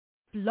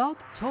Blog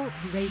Talk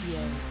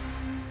Radio.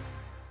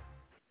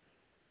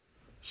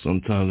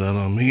 Sometimes I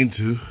don't mean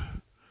to.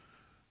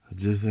 I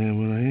just am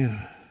what I am.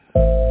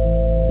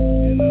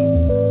 You know?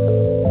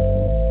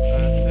 I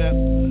accept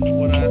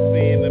what I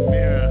see in the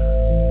mirror.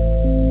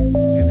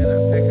 And then I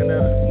take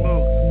another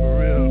smoke, for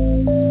real.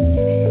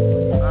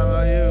 How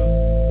about you?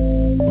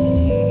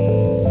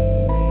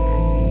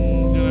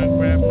 Then I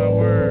grab my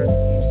word.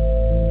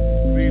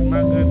 Read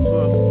my good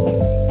book.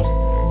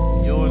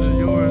 Yours is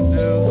yours,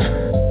 dude.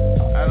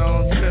 I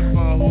don't trip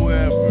on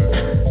whoever.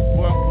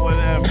 Fuck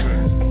whatever.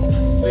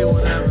 See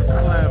whatever's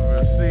clever.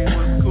 See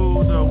what's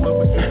cool though. What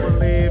would you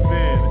believe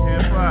in?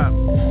 Hip hop,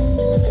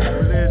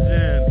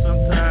 religion.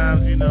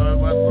 Sometimes, you know,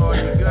 that's all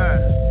you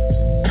got.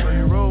 So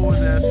you roll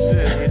with that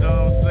shit. You know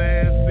what I'm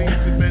saying? See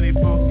too many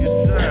folks get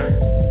shot.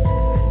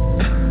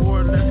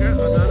 Pour liquor,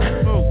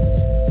 another smoke.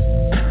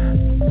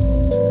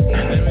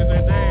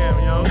 Everything, damn,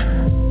 yo.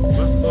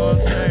 What's gonna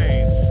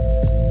change?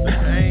 The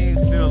pain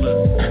stiller.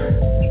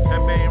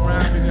 That main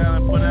rhyme you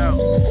gotta put out.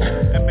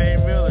 That main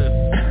realist.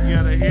 You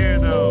gotta hear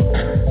though.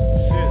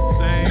 Shit,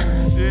 same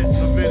shit in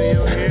the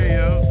video here,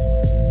 yo.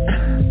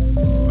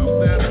 Fuck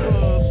that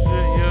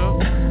bullshit, yo.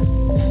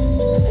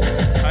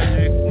 How you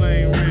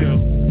explain real?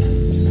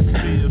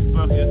 Be your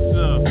fucking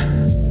self.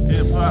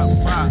 Hip hop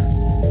pop.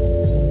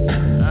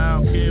 I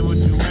don't care what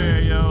you wear,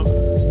 yo.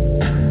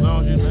 As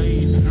long as you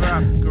lead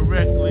drop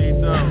correctly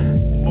though.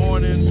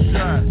 Morning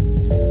shot.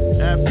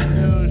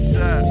 Afternoon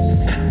shot.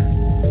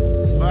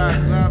 5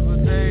 times a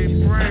day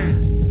pray.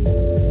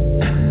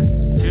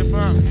 Hip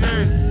hop,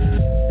 yeah.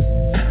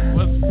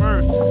 What's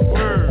first?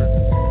 Word.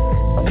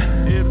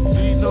 MC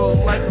no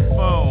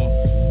microphone.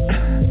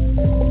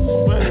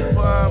 Sweaty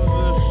palms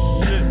and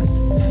shit.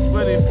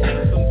 Sweaty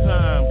feet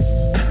sometimes.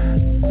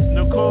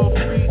 No cold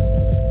feet.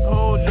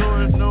 Hold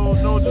yours, no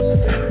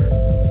dispute.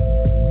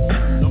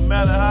 No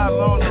matter how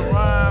long the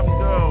rhyme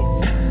go.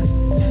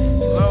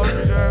 As long as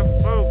you got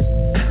smoke.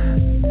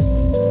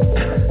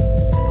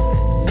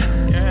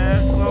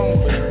 Cash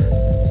only.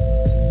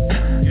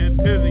 Get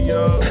busy,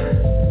 y'all.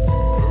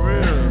 For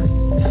real.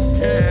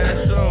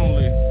 Cash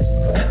only.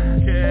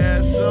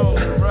 Cash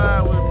only.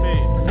 Ride with me.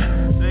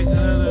 Take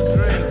another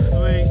drink,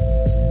 sleep.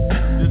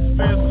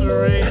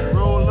 Dispensary.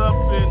 Roll up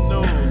in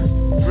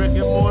those. Brick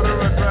and mortar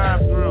or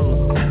drive-through.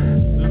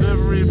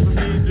 Delivery for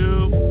me,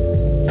 dude.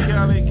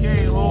 Cali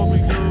can't hold me,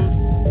 dude.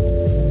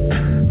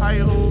 How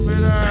you hold me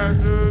down,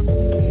 dude?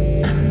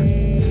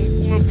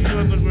 Smoky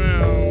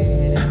underground.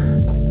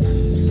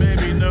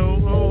 Maybe no,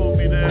 hold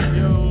me there,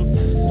 yo.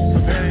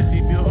 Vanity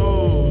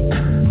behold.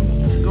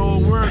 Go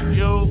work,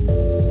 yo.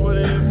 Put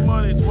in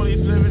money,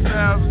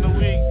 27,000 a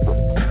week.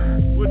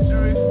 What you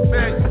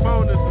expect?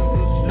 Bonuses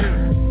and shit.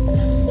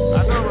 I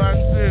know I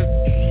shit.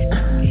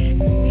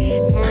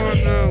 Oh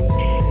no.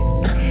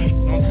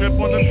 Don't trip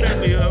on the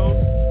Bentley, ho.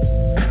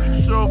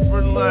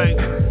 Chauffeur like,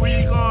 where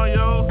you going,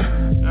 yo?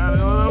 Gotta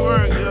go to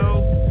work, yo.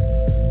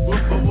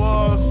 Wolf of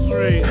Wall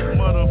Street,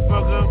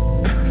 motherfucker.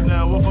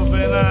 Now Wolf of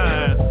Van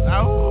Nuys.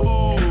 Ow.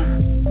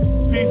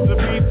 Piece of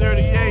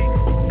B38.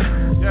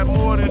 Got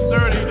more than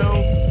 30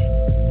 though.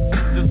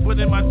 Just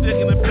putting my dick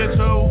in the bitch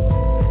hole.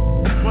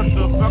 What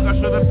the fuck? I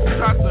should've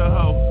shot the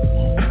hoe.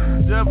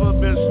 Devil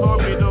bitch,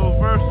 hold me though.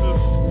 Versus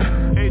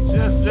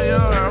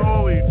HSJR,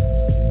 holy.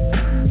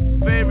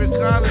 Favorite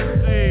college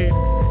team.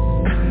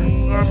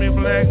 Army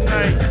Black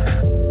Knight.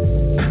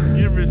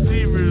 Get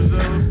receivers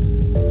though.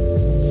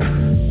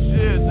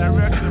 Shit,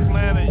 direction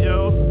planet,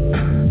 yo.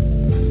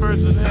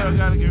 Personnel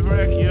gotta get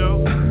wrecked,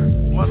 yo.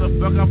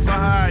 Motherfucker, I'm for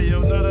high,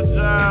 yo. Another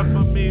job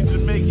for me.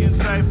 Jamaican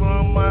type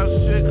on my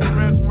shit.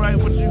 Correct, right?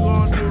 What you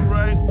gonna do,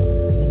 right?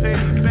 Pay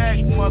me back,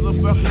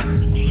 motherfucker.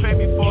 Pay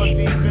me for a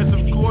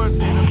defensive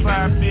coordinator,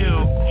 5 mil.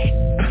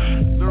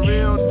 The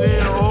real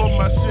deal. Hold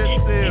my shit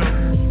still.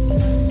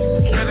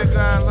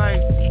 Pentagon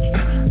light.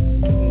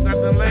 Got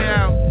the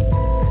layout.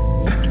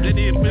 Then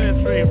the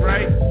administrative,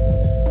 right?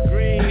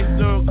 Greens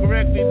though,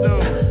 correctly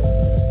though.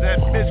 That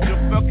bitch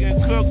can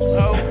fucking cook,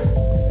 ho.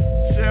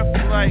 Chef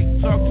like,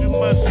 talk too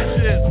much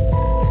shit.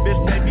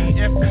 Bitch may be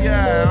FBI,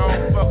 I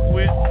don't fuck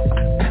with.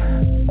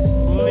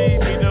 Believe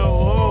me though,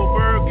 whole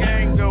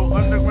ByrdGang though,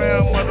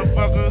 underground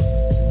motherfuckers.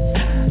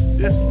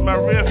 This is my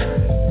riff.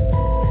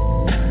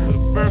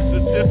 Birth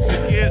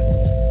certificate.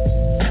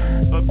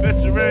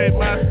 Obituary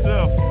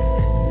myself.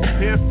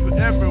 Here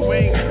forever,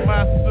 wings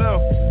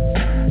myself.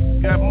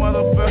 Got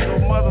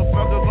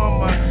motherfuckers on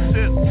my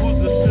shit. Who's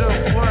the shelf?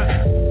 What?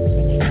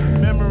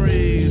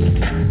 Memories.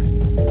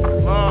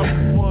 Lost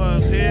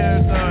ones, hair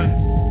done.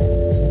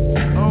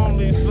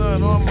 Only son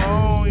on my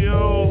own, yo.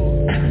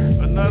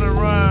 Another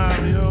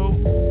rhyme, yo.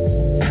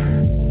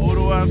 Who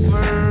do I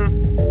serve?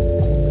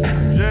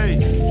 Jay.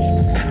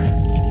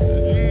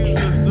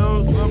 Jesus, though,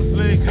 some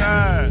say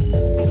God.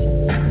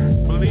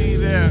 Believe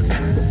that.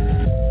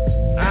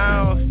 I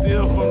don't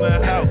steal from the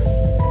house.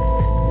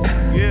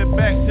 Give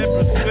back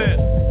 10%.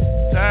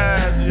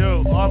 Tithes,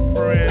 yo.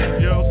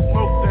 Offerings, yo.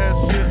 Smoke that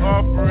shit,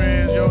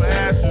 offerings, yo.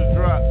 Ashes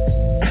drop.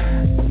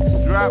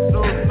 Drop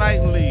those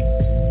nightly.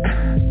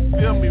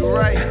 Feel me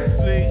right,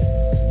 see?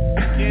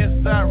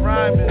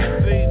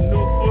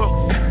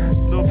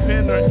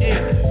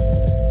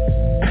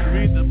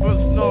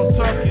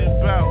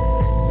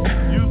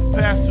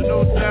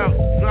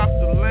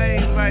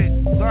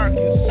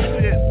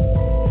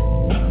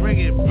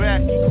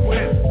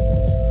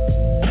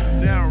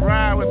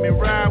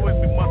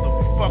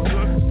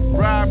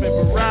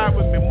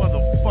 me,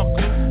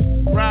 motherfucker.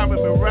 Ride with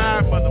me,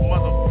 ride,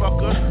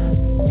 motherfucker.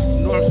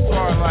 North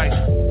Star light.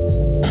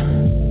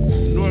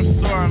 North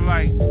Star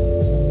light.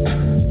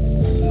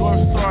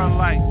 North Star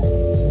light.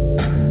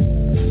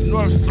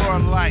 North Star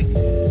light.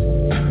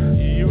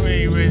 You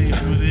ain't ready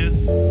for this.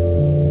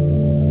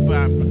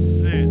 5%.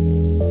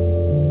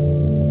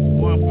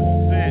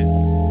 1%.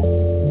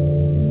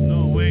 No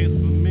ways for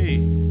me.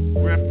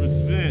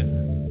 Represent.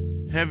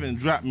 Heaven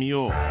drop me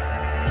off.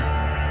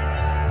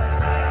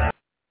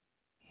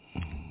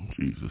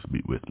 Jesus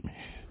be with me.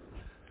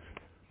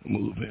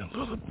 Move in a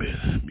little bit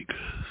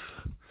because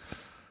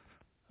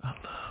I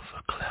love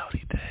a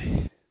cloudy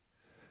day.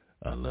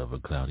 I love a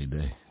cloudy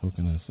day. What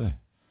can I say?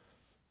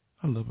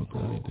 I love a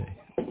cloudy day.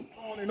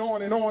 On and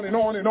on and on and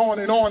on and on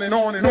and on and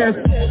on and on.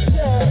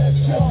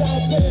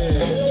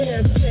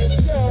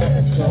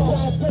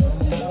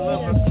 I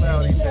love a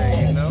cloudy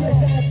day, you know.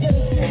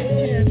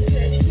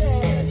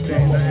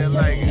 Ain't nothing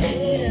like it.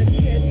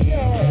 I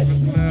love a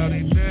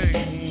cloudy day.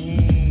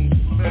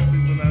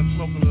 Especially when I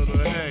smoke a little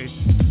hay.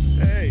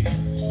 Hey,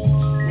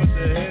 what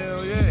the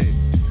hell, yeah.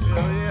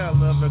 Hell yeah, I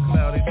love a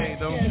cloudy day,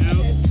 don't you?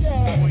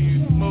 When you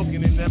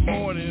smoking in that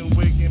morning,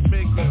 waking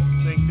big up.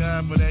 Thank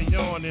God for that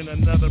yawn and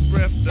another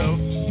breath, though.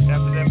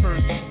 After that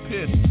first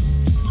piss.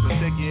 So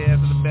take your ass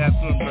to the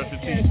bathroom, brush your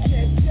teeth.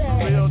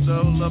 For real,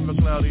 though, love a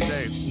cloudy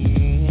day.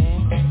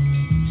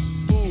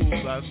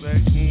 Fools, I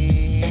say.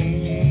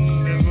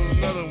 There goes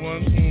another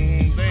one.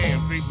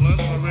 Damn, 3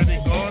 blunts already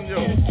gone, yo.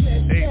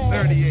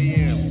 8:30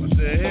 a.m. What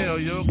the hell,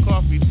 yo?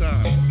 Coffee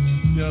time.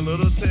 Your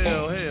little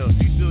tail, hell.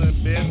 She still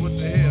in bed. What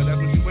the hell? That's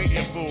what you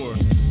waiting for.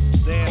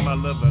 Damn, I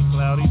love a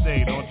cloudy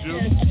day, don't you?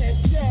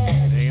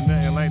 Ain't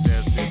nothing like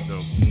that shit,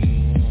 though.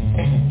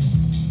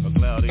 A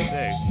cloudy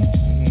day.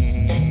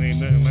 Ain't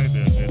nothing like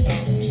that shit,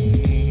 though.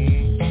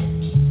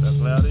 A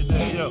cloudy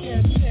day, yo.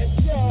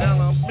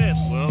 Now I'm bent.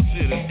 Well,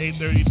 shit, it's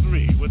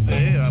 8:33. What the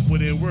hell? I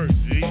put in work,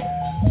 G.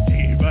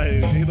 Ain't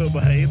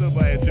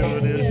nobody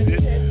doing this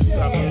shit.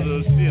 Stop a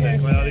little shit, a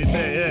cloudy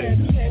day, hey.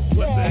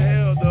 What the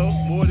hell, though?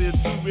 More than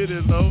 2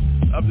 minutes, though.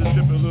 I'm just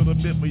tripping a little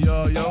bit for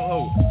y'all, yo,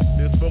 ho.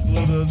 Just spoke a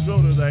little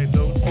Joe tonight,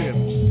 though, shit.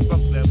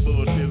 Fuck that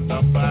bullshit, it's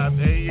about 5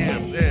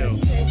 a.m., hell.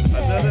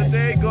 Another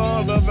day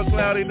gone, love a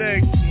cloudy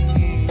day.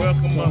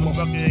 Welcome,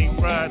 motherfucker, ain't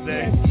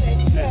Friday.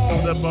 Shit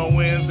showed up on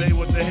Wednesday,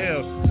 what the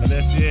hell?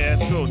 Unless your ass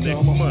go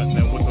next month,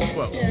 now what the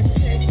fuck?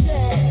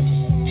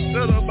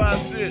 Shut up about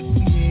shit.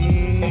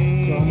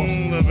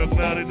 Love a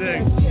cloudy day.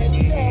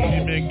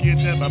 You been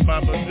kidnapped by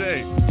Papa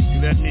J. You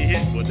let me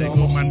hit, but they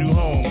go my new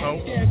home,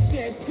 ho.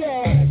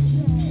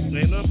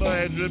 Ain't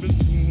nobody dripping.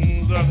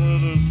 Talk a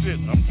little shit,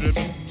 I'm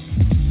tripping.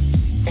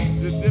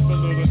 Just dip a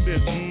little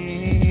bit.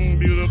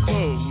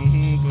 Beautiful.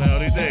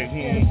 Cloudy day.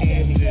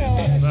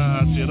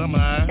 Nah, shit, I'm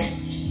high.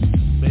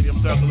 Baby,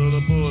 I'm talking a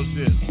little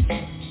bullshit.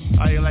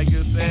 How you like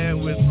your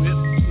sandwich with?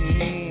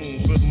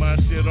 Put my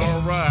shit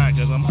on ride,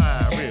 cause I'm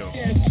high, real.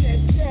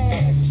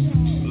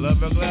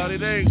 Love a cloudy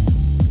day.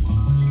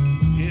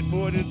 Hit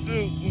 42.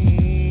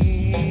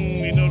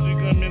 You know she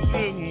coming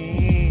through.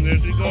 There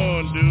she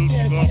going, dude.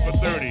 She's going for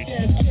 30.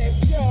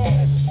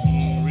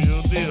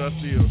 Real deal, I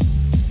feel.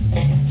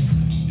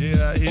 Yeah,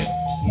 I hit.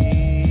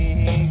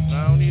 I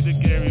don't need to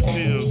carry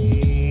pills.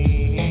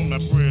 My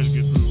prayers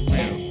get through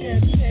real.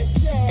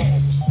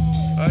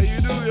 How you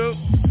do, yo?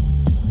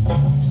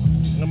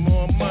 I'm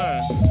on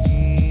mine.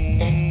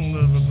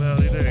 Love a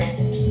cloudy day.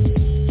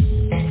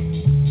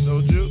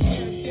 Don't you?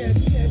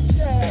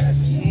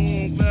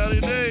 Cloudy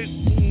day.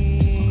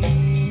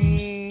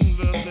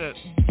 Love that.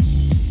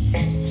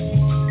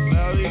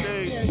 Cloudy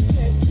day.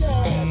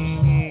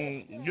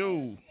 Yo.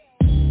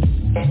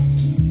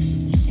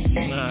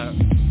 Nah.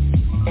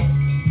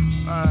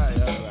 Alright.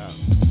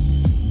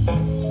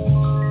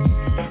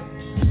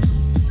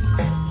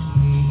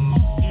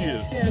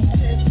 Yeah.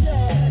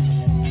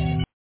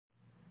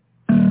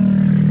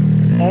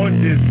 On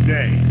this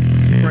day,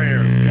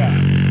 prayer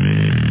God.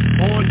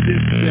 On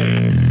this day,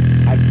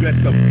 I dress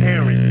up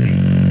parents.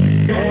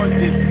 On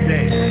this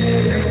day,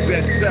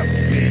 dress up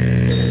me.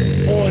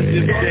 On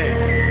this day,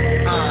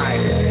 I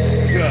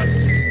just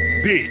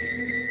be.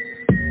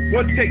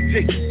 One take,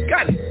 Jake.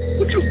 Got it.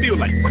 What you feel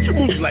like? What you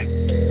move like?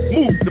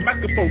 Move the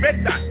microphone,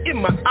 red dot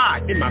in my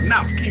eye, in my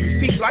mouth. Can you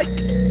see light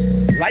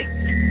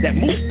that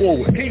move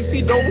forward? Can you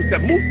see those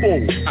that move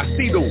forward? I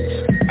see those.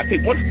 I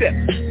take one step,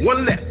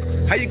 one left.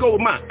 How you go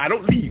with mine? I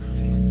don't leave.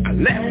 I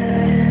left.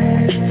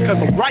 Cause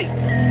I'm right.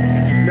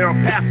 Now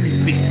I'm past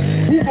these feet.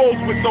 Who goes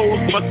with those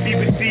must be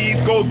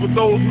received, goes with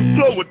those who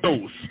flow with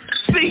those.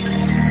 See?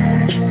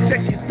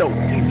 Check it though.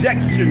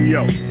 Injection,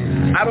 yo.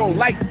 I don't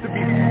like to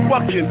be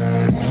fucking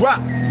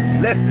dropped.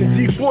 Less than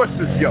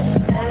G-forces, yo.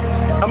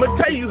 I'm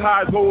gonna tell you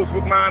how it goes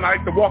with mine. I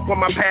like to walk on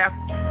my path.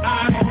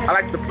 I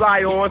like to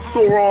fly on,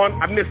 soar on.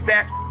 I missed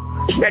that.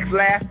 Next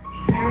laugh.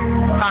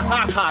 Ha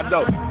ha ha,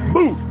 though.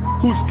 Boo.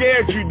 Who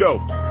scared you, though?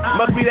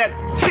 Must be that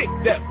chick,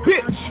 that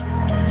bitch.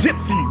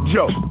 Gypsy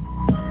Joe.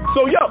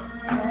 So, yo,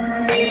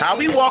 How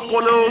we walk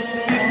on those,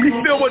 we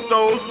feel with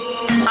those.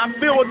 I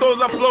feel with those,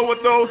 I flow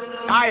with those.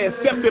 I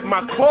accepted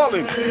my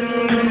calling.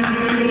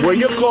 Where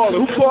you're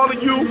calling, who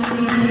calling you?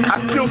 I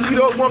still see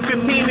those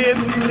 115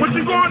 in. What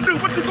you gonna do?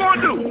 What you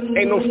gonna do?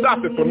 Ain't no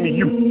stopping for me,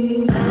 you.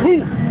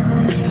 Who?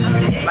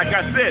 Like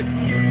I said,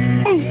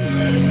 who?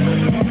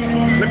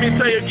 Let me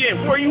tell you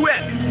again, where you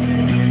at?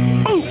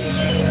 Who?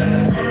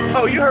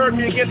 Oh, you heard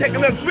me again. Take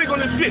another swig on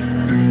this shit.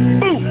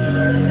 Boo!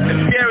 As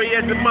scary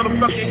as the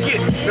motherfucking get.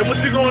 Then what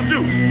you gonna do?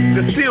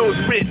 The seal's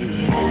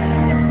written.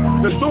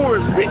 The door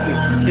is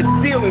written. It's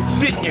still is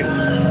sitting.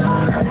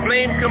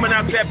 Flame coming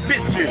out that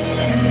picture.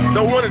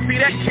 Don't want to see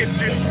that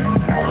kitchen.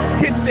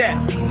 Hit that.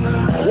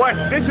 Wash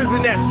dishes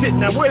in that shit.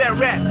 Now where that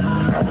rat?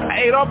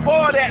 I ate up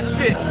all that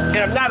shit. And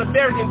I'm not a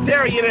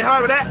vegetarian and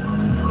how of that?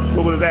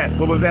 What was that?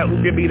 What was that?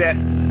 Who give me that?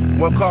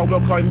 We'll call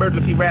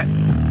emergency rat.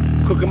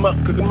 Cook 'em up.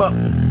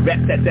 Wrap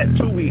that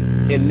tui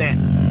in that.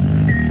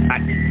 I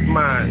eat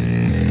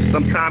mine.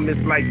 Sometimes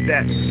it's like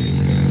that.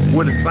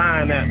 Where the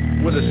sign at?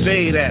 Where the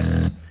shade at?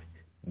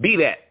 Be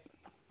that.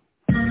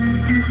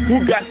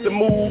 Who got to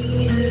move?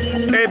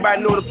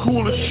 Everybody know the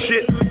coolest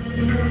shit.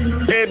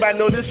 Everybody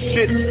know this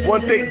shit.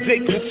 One take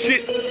Jake and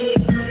shit.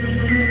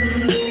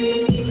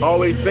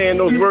 Always saying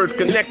those words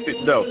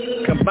connected though.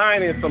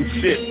 Combining some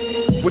shit.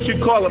 What you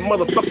call a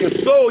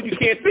motherfucking soul you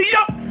can't see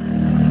up.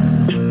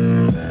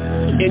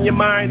 In your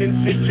mind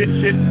and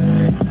shit.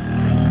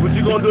 What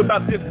you gonna do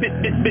about this bit?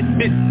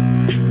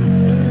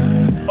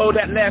 Oh,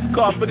 that last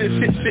call for this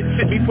shit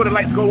before the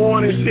lights go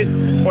on and shit.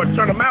 Or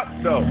turn them out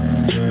though.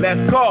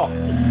 Last call.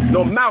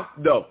 No mouth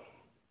though.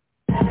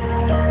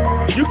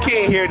 You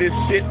can't hear this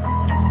shit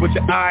with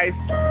your eyes.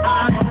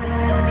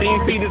 Can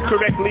you see this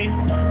correctly?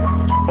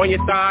 On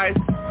your thighs?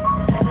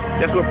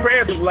 That's what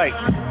prayers is like.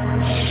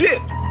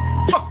 Shit.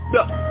 Fucked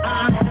up.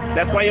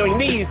 That's why you're on your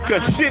knees,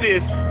 cause shit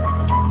is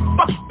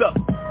fucked up.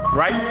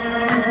 Right?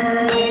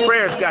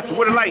 Prayers got you.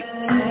 Where the light?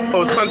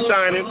 Oh, sun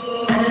shining.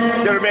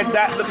 There's a red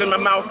dot. Look in my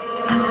mouth.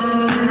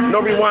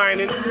 No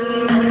rewinding.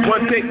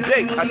 One take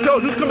Jake. I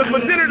told you coming for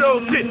dinner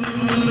those shit.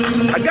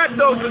 I got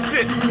those and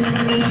shit.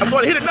 I'm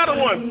going to hit another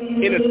one.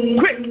 And it's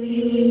quick.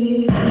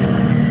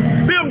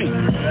 Feel me?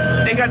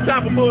 Ain't got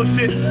time for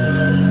bullshit.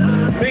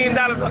 $1 million a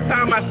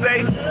time I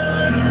say.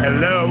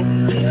 Hello.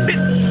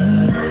 Bitch.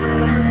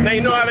 Now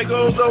you know how it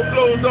goes, those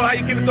flows, though. How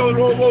you give it those,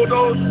 roll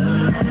those.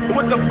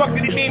 What the fuck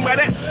did he mean by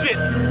that shit?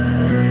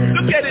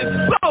 Look at his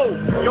soul,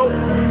 yo.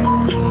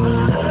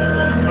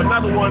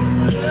 Another one,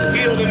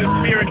 healed in his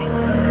spirit.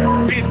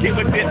 Please keep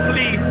with it,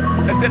 please.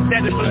 Accept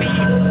that and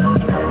believe.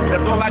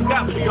 That's all I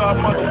got for y'all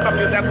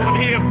motherfuckers. That's what I'm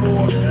here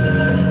for.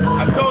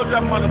 I told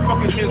y'all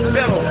motherfuckers been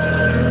settled.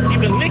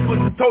 Even Liquid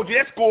told you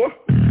that score.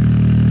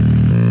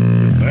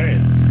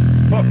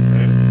 Man, fuck,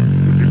 man.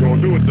 What you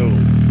gonna do with those?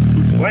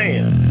 Who's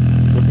playing?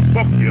 What the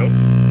fuck, yo?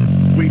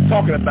 What you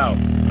talking about?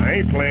 I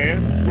ain't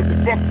playing. What the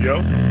fuck,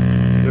 yo?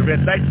 The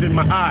red lights in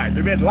my eye.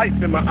 The red lights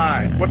in my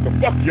eye. What the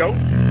fuck, yo?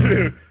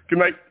 Good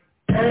night.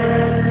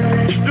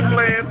 Just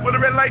playing. Where the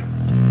red light?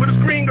 Where the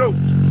screen go?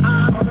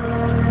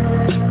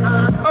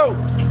 Oh,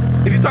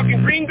 is he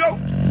talking green go?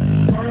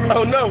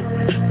 Oh no,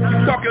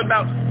 he's talking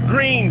about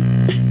green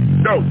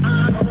go.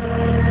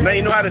 Now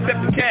you know how to set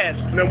the cash.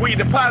 Now where you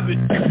deposit?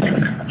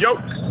 Yo.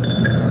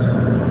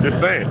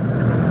 Just saying.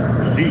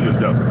 Jesus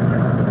though.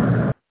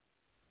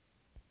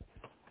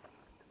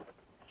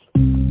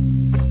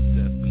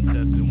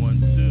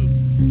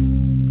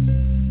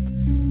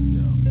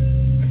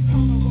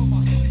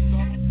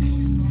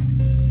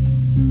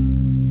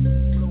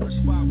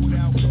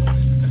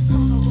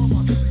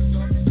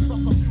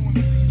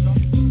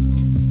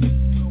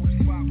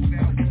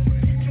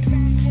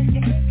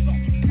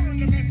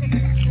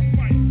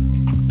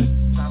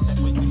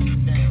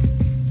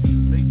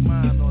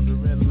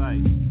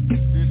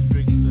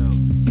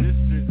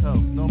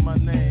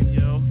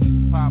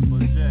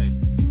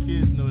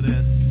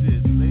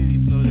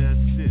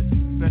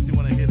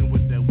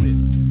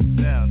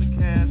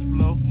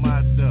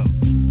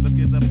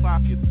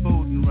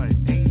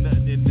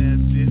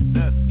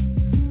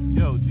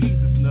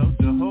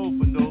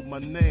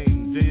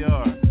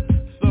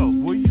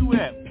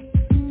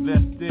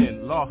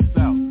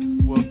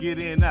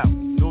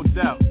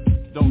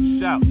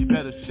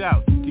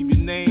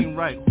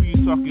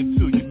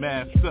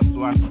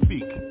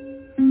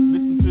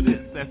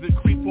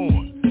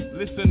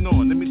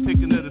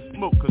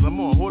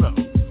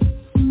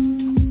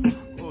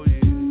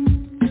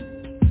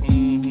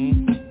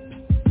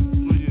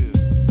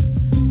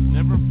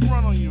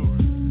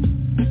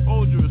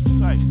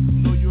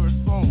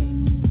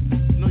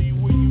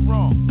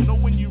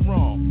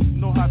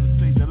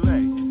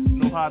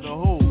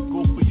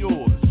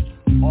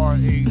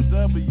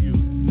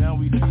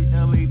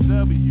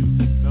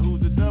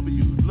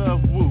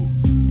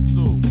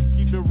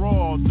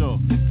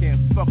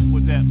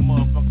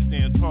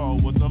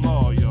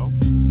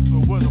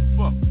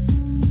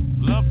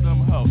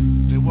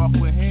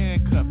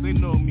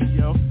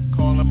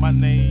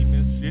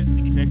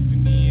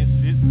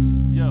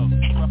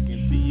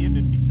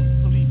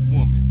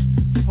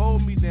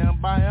 Hold me down,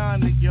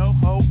 bionic, yo,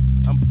 ho.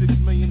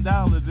 $6 million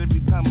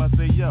every time I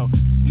say yo.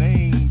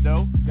 Name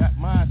though, got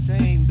my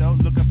chain though.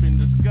 Look up in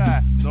the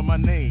sky, know my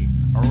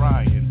name,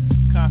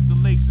 Orion.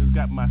 Constellations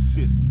got my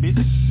shit, bitch.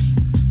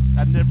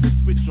 I never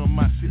switch on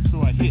my shit,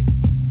 so I hit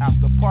out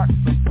the park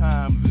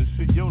sometimes and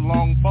shit. Yo,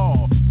 long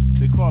ball,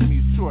 they call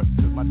me short,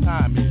 cause my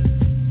time is.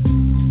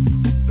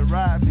 The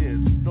ride is,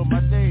 know my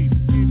name,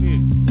 get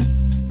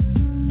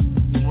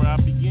it. Where I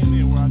begin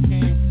and where I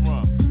came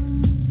from.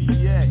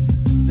 PA,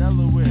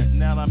 Delaware,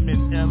 now I'm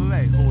in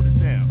LA, hold it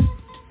down.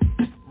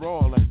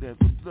 Raw like that,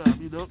 what's up,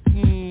 you know?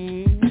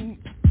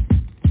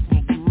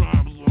 Funky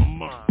rhymes on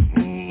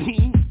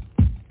mine.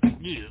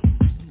 Yeah,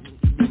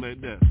 do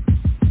like that.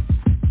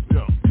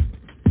 Yo.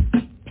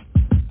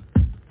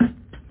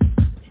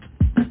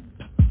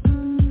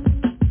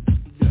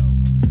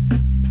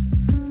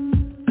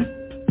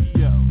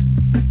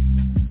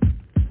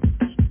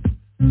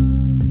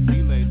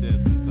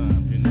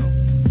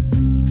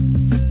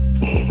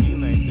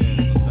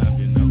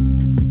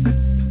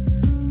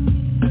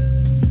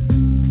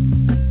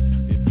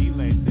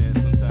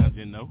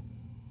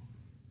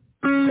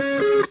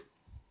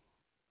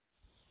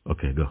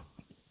 Okay, go.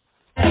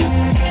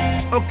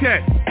 Okay.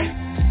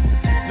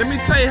 Let me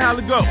tell you how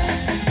to go.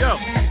 Yo.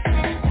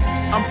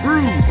 I'm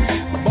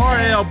bruised. Bar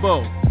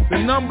elbow. The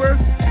number,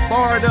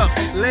 barred up,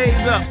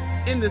 laid up,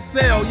 in the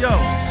cell, yo.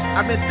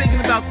 I've been thinking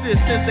about this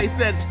since they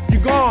said, you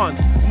gone.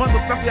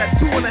 Motherfucker got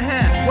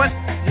 2.5. What?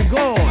 You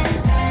gone.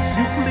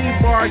 You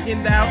plead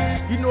bargained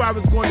out. You knew I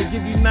was going to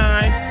give you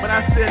 9, but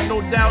I said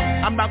no doubt.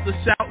 I'm about to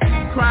shout.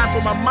 Crying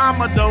for my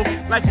mama though,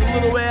 like a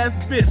little ass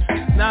bitch.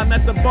 Now I'm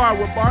at the bar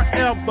with bar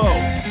elbow.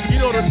 You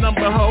know the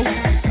number, ho.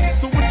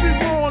 So what you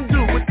gonna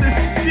do with this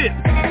shit?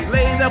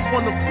 Laid up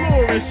on the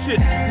floor and shit.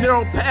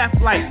 Narrow path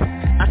like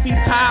I see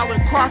tile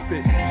and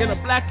carpet in a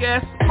black ass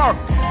spark.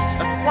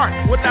 A spark.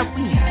 What that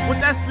be? What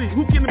that see?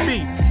 Who can it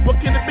be? What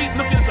can it be?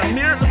 Looking at the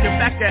mirror, looking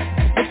back at,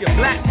 looking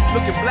black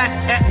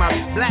at my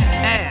black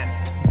ass.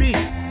 B.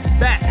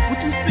 Back. What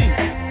you see?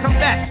 Come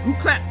back. Who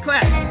clap?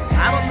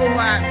 I don't know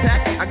why I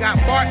attack. I got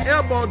bar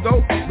elbow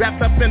though,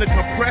 wrapped up in a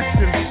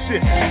compression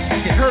shit.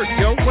 It hurt,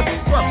 yo. What the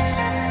fuck?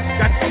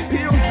 Got some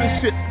pills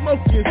and shit,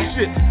 smoking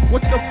shit.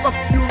 What the fuck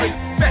you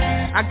expect?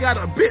 I got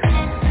a bitch.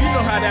 You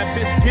know how that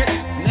bitch get.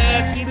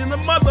 Nasty than a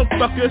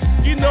motherfucker.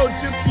 You know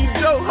Gypsy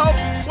Joe ho.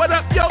 What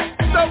up, yo?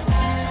 So,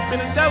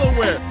 been in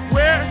Delaware.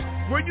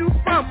 Where you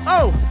from?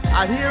 Oh,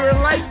 I hear it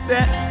like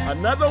that.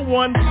 Another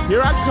one,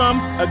 here I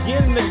come,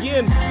 again and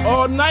again,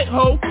 all night,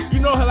 ho. You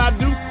know how I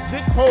do,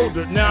 dick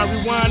holder. Now I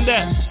rewind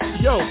that.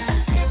 Yo,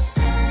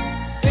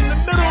 in the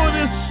middle of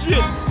this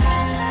shit,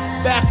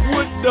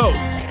 backwood though,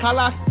 how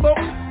I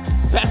smoke,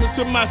 pass it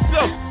to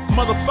myself.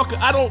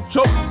 Motherfucker, I don't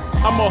choke.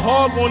 I'm a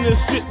hog on this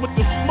shit with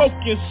the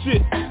smoking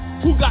shit.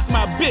 Who got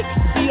my bitch?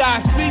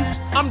 D.I.C.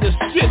 I'm the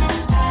shit.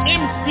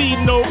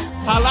 MC know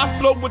how I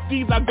float with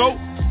these I go.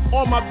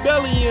 On my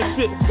belly and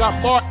shit,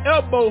 got bar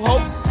elbow, ho.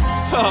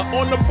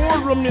 On the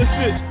boardroom and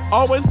shit,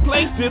 always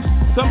plaintive,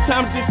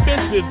 sometimes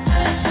defensive.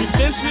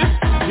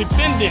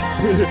 Defendant.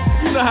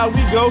 You know how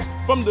we go,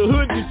 from the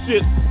hood and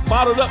shit.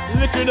 Bottled up,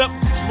 liquored up,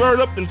 slurred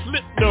up, and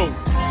slipped though.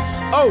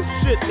 Oh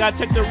shit, gotta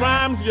check the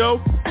rhymes,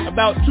 yo.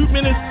 About 2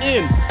 minutes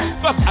in,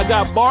 fuck, I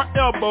got bar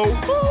elbow.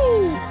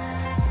 Woo!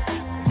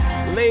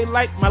 Lay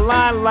like my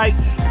line like,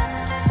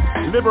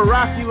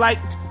 Liberace like,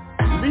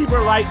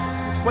 Libra like.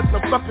 What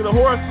the fuck is the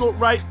horoscope,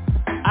 right?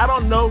 I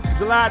don't know.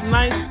 July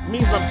 9th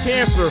means I'm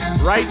Cancer,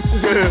 right?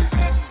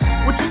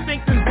 What you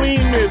think this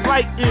gleam is?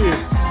 Light is.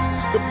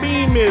 The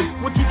beam is.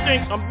 What you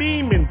think? I'm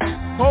beaming.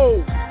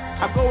 Ho.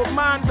 I go with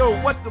Mondo.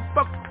 What the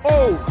fuck?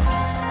 Oh.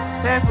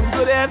 Had some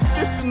good ass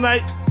fish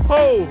tonight.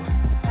 Ho.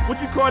 What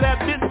you call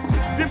that bitch?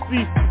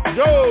 Gypsy.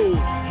 Yo.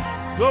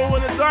 Glow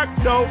in the dark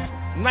though.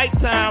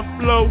 Nighttime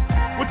flow.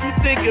 What you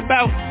think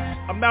about?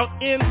 I'm out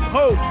in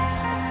ho.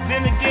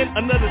 Then again,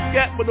 another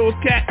scat with those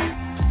cats.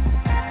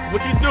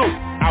 What you do?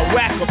 I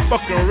whack a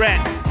fucking rat.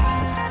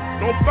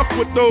 Don't fuck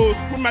with those,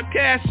 with my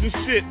cash and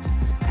shit.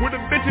 With the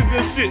bitches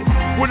and shit.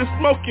 With the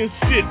smoking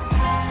shit.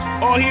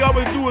 All he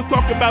always do is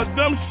talk about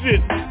dumb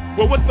shit.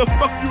 Well, what the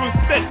fuck you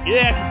expect?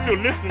 Yeah, you're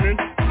still listening.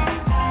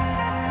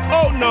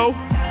 Oh no,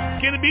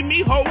 can it be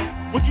me, ho?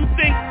 What you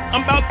think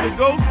I'm about to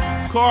go?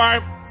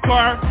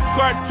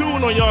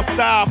 Cartoon on your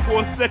style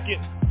for a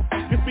second.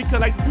 Just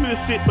because I can do this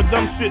shit for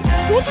dumb shit.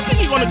 What you think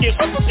you gonna get?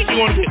 What you think you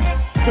gonna get?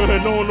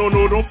 No,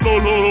 don't flow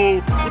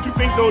low. What you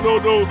think, though?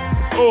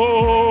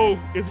 Oh,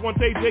 it's one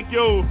take,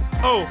 yo.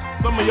 Oh,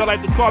 some of y'all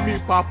like to call me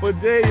Poppa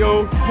J,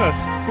 yo.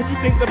 What you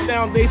think the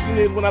foundation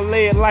is when I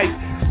lay it light?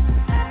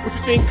 What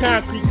you think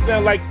concrete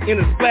sound like in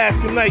a splash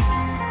tonight?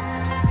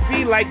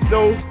 Sea like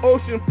those,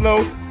 ocean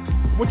flow.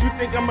 What you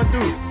think I'ma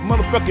do?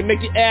 Motherfucker,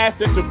 make your ass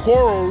at the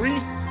coral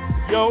reef,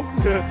 yo.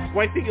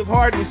 Why you think it's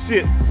hard and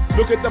shit?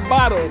 Look at the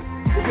bottom.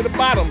 Look at the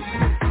bottom,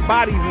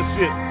 bodies and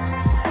shit.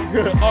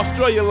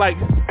 Australia like,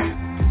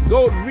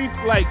 gold reef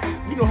like,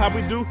 you know how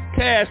we do,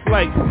 cash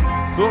like.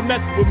 Don't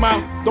mess with my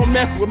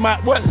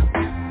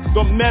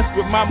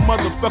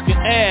motherfucking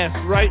ass,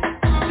 right?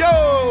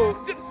 Yo,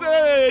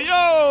 gypsy,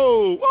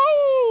 yo,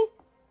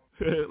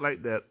 woo.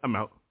 Like that, I'm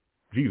out.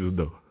 Jesus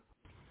though.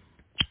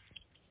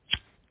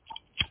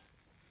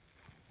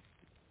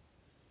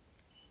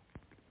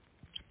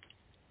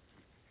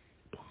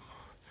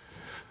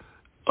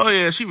 Oh,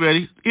 yeah, she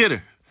ready. Hit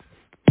her.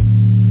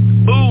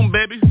 Boom,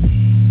 baby.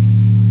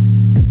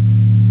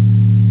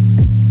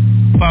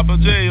 Papa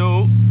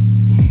J.O.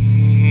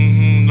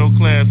 No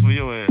class for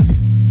your ass.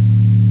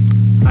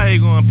 How you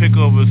gonna pick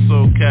over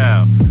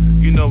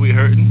SoCal? You know we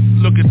hurtin'.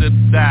 Look at the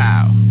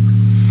dial.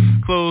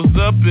 Closed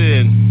up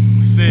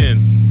and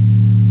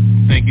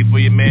sin. Thank you for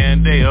your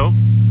man, Deo.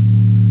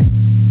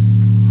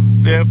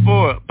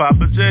 Therefore,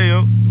 Papa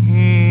J.O.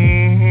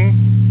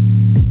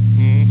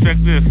 Check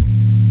this.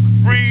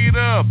 Freed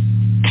up.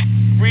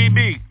 Free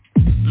beat.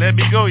 Let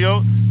me go,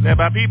 yo. Let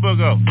my people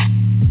go.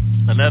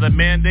 Another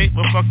mandate?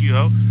 Well, fuck you,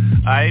 ho.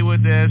 I ain't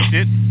with that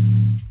shit.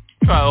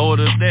 Try to hold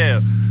us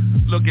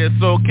down. Look at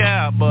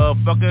SoCal,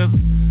 motherfuckers.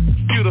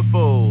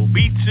 Beautiful.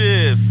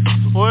 Beaches.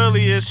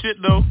 Oily as shit,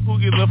 though. Who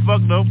gives a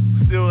fuck, though?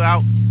 Still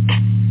out.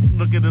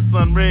 Look at the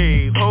sun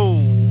rays. Oh,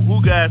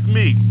 who got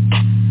me?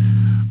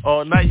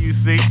 All night, you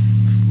see.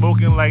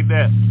 Smoking like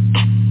that.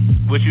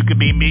 Wish you could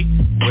be me.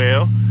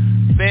 Well,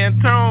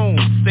 stand tone.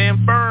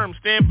 Stand firm.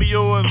 Stand for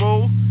yours,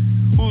 whoa.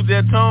 Who's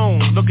that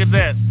tone? Look at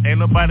that. Ain't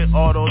nobody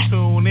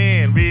auto-tune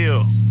in.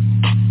 Real.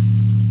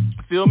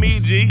 Feel me,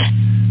 G?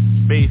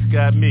 Bass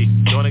got me.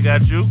 Don't it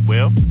got you?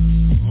 Well,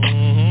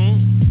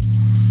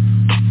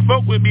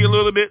 Smoke with me a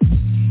little bit.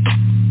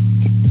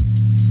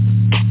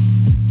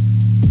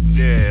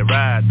 Yeah,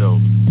 ride, though.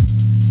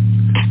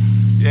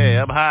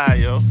 Yeah, I'm high,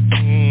 yo.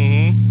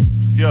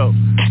 Yo,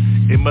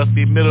 it must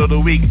be middle of the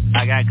week.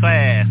 I got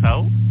class,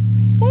 ho.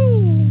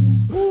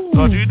 Woo.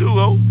 What you do,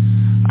 ho?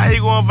 How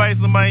you gonna invite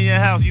somebody in your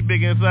house? You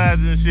big in size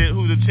and shit.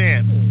 Who's the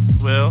champ?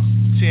 Well,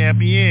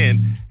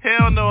 champion.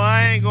 Hell no,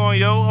 I ain't going,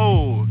 yo.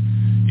 Oh,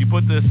 you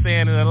put the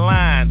sand in the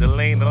line, the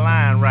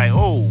line right.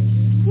 Oh,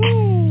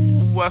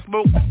 woo, I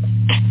smoke.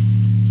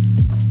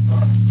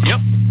 Yep,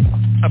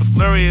 I'm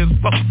slurry as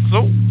fuck.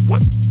 So,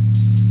 what?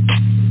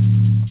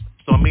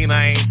 So, I mean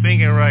I ain't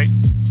thinking right.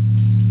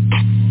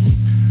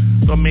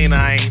 So, I mean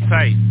I ain't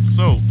tight.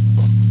 So,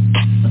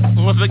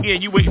 once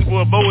again, you waiting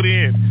for a vote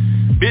in.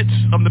 Bitch,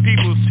 I'm the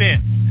people's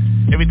champ.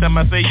 Every time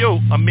I say, yo,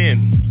 I'm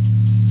in.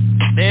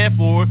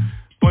 Therefore,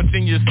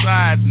 punching your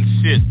sides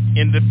and shit.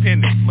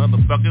 Independent.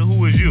 Motherfucker,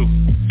 who is you?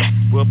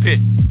 Well, pick.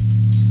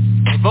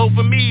 Vote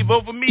for me,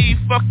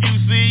 fuck you,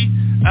 see?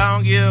 I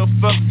don't give a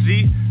fuck,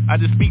 G. I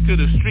just speak to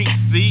the streets,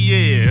 see?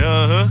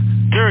 Yeah,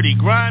 Dirty,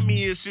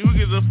 grimy and shit. Who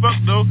gives a fuck,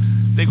 though?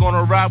 They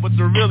gonna ride with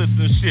the realists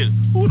and shit.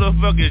 Who the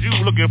fuck is you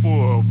looking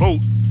for a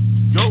vote?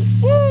 Yo,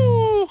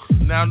 woo!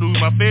 Now I know who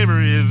my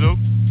favorite is, though.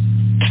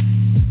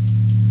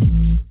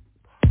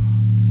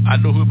 I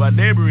know who my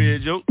neighbor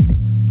is, yo.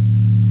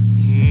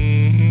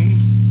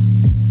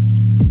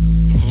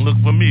 Look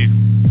for me.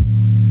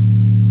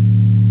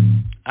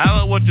 I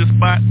don't want your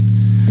spot.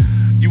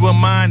 You want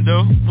mine,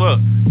 though. Look,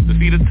 to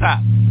see the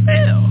top.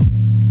 Hell.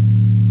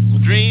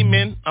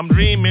 I'm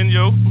dreaming,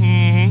 yo.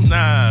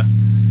 Nah,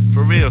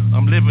 for real,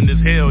 I'm living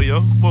this hell,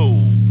 yo. Whoa.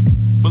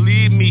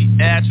 Believe me,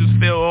 ashes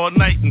fell all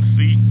night and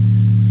see.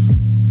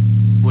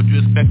 What you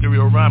expect a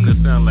real rhyme to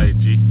sound like,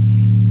 G?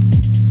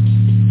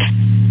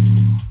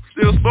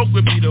 Still spoke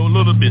with me, though, a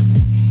little bit.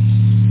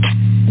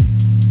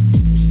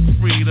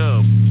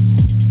 Freedom.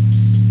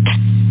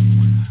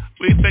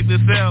 What do you expect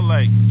this sound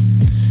like?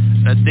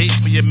 A date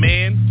for your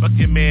man? Fuck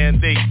your man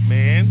date,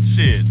 man.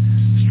 Shit.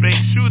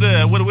 Straight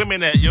shooter. Where the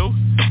women at, yo?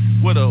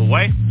 With a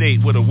wife date,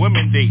 with a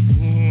woman date.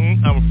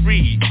 I'm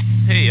free.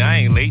 Hey, I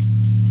ain't late.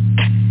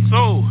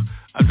 So,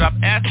 I drop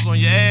ashes on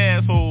your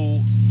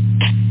asshole.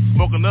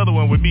 Smoke another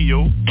one with me,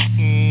 yo.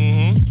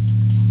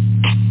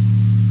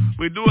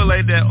 We do it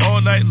like that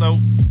all night low.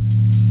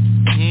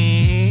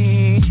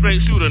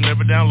 Straight shooter,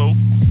 never down low.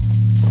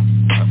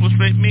 That's what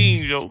straight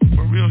means, yo.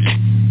 For real, yo.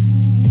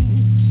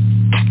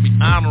 Be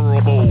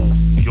honorable,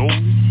 yo.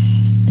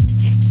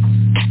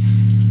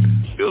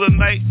 Feel the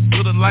night,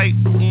 feel the light.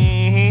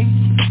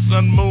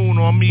 Sun, moon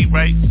on me,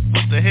 right?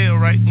 What the hell,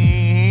 right?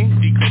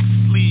 Eclipse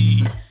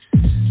sleeve.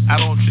 I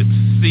don't trip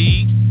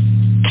see.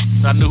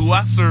 I know who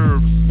I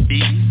serve. Be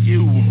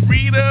you.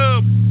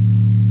 Freedom.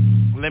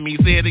 Let me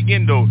say it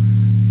again, though.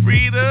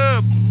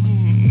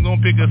 Freedom.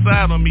 Gonna pick a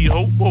side on me,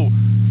 ho. Whoa.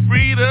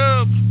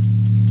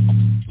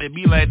 Freedom. It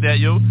be like that,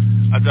 yo.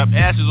 I drop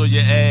ashes on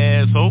your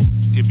ass, ho.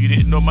 If you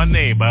didn't know my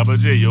name, Baba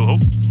J, yo, ho.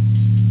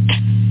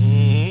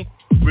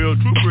 Real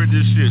trooper in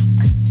this shit.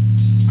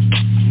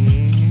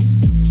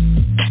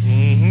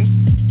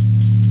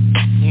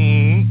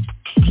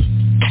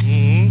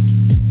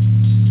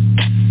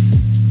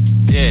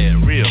 Yeah,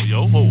 real,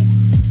 yo, ho.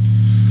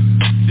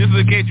 Just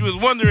in case you was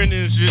wondering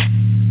this shit.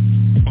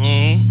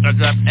 I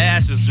drop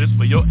ashes just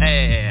for your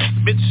ass,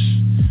 bitch.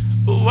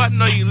 Oh, I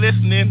know you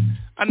listening.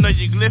 I know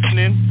you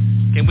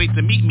glistening. Can't wait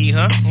to meet me,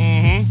 huh?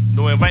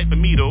 No invite for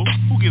me, though.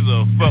 Who gives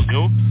a fuck,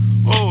 yo?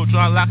 Oh,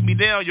 try to lock me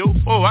down, yo.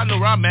 Oh, I know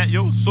where I'm at,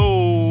 yo.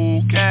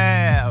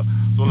 SoCal.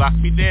 So lock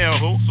me down,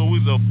 ho. So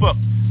who's a fuck?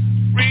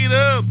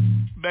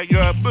 Freedom.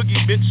 Backyard boogie,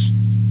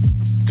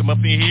 bitch. Come up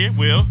in here,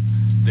 well,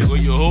 there go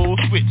your whole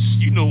switch.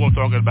 You know what I'm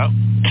talking about.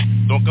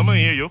 Don't come in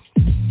here, yo.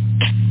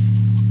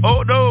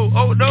 Oh, no.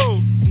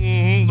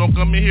 Don't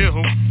come in here,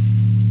 ho.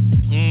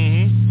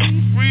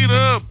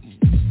 Freedom.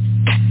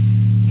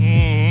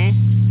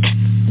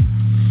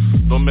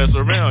 don't mess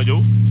around,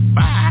 yo.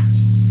 Bye,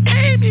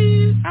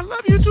 baby, I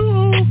love you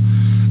too.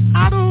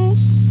 I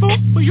don't vote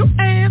for your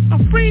ass,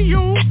 I'm free,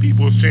 yo.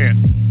 People chant.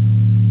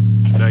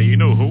 Now you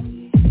know who.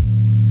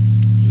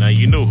 Now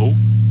you know who.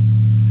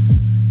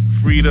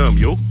 Freedom,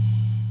 yo.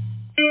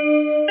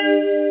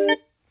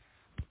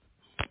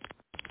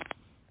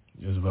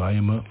 Just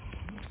volume up.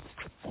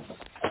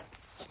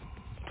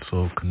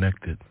 So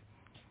connected.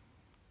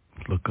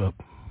 Look up.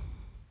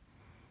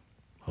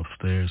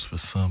 Upstairs for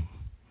some.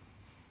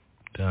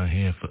 Down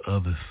here for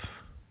others.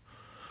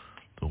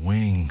 The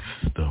wings,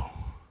 though.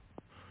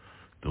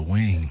 The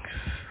wings.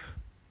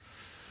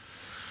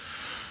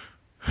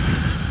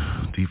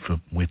 Deep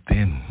from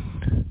within.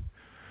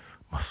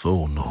 My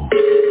soul knows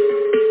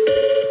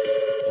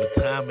what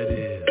time it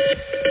is.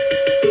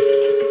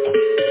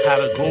 How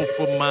to go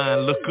for mine.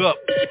 Look up.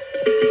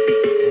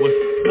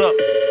 What's up?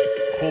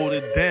 Hold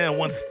it down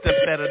one step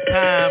at a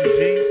time, G.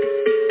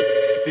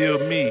 Feel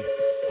me.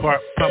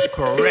 Heart pump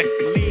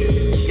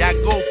correctly. I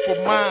go for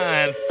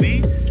mine,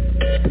 see?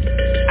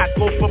 I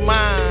go for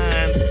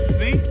mine,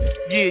 see?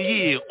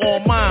 Yeah,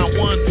 on mine.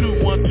 1,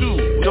 2, 1, 2.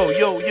 Yo.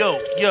 Yo.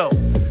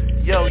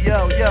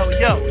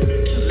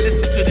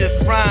 Listen to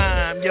this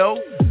rhyme, yo.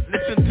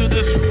 Listen to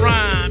this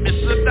rhyme.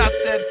 It's about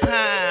that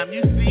time.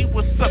 You see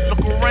what's up?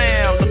 Look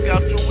around. Look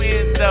out your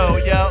window,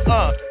 yo.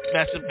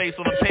 Smash your face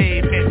on the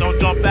pavement. Don't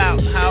jump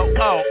out. How?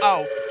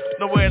 Oh.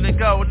 Nowhere to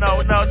go.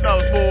 No.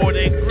 More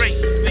than great.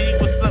 See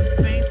what's up?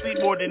 See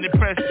more than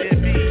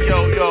impression. Me,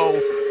 yo.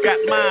 Got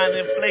mind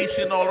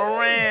inflation all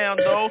around,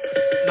 though.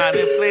 Not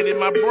inflating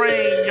my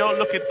brain, yo.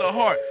 Look at the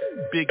heart.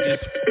 Big as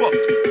fuck.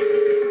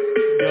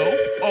 Yo,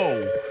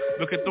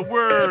 look at the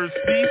words,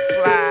 see,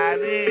 slide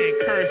in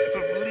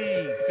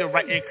cursively, still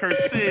writing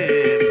cursive,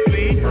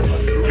 see,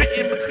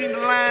 written between the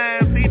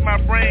lines, see, my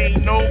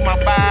brain, know my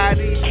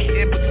body,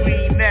 in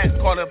between that,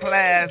 call it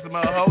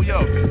plasma,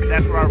 yo,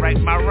 that's where I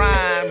write my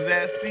rhymes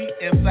at, see,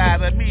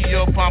 inside of me,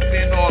 yo,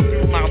 pumping all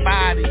through my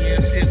body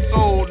and shit,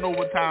 soul, know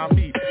what time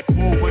it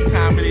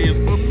is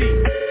for me,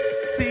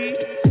 see,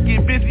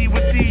 get busy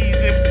with these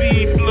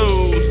MC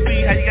flows,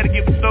 see how you gotta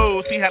get with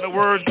those, see how the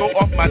words go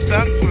off my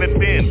tongue,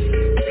 flipping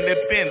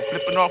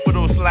off of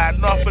those,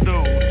 sliding off of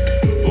those.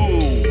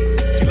 Ooh,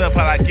 she love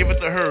how I give it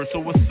to her. So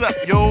what's up,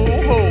 yo?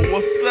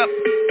 What's up,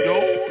 yo?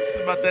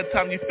 It's about that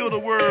time you feel the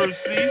words,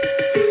 see?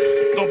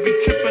 Don't be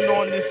tripping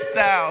on this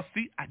style,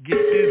 see? I get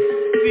this,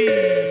 see?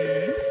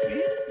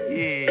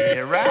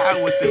 Yeah,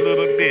 ride with it a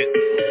little bit.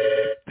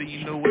 So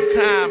you know what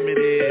time it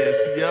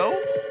is, yo?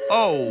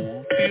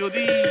 Feel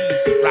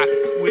these, rock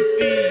with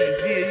these,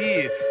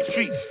 yeah.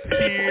 Streets,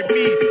 hear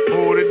me,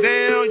 hold it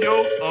down, yo,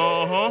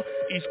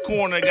 Each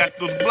corner got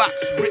those blocks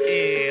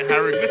written,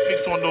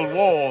 hieroglyphics on those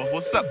walls.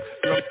 What's up?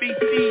 Graffiti,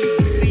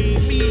 see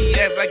me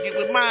as I get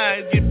with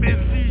mine, get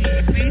busy,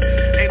 see?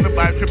 Ain't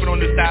nobody tripping on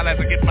this style as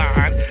I get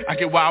mine. I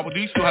get wild with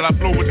these, so how I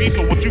flow with these,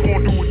 so what you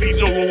gonna do with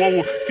these,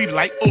 see the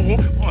light, on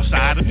the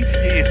side of me,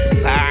 yeah,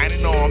 it's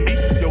shining on me,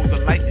 yo, the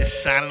light is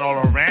shining all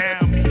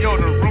around me, yo,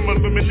 the room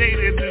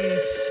illuminated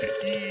and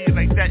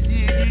like that,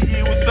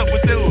 yeah, what's up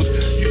with those?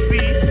 You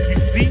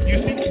see,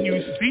 can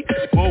you see?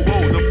 Whoa,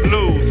 the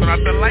blues, turn out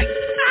the lights.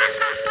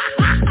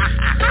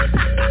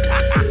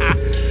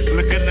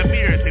 Look in the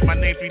mirror, say my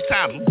name 3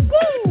 times.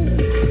 Woo!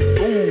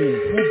 Ooh,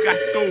 who got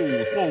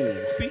those? Whoa,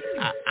 see,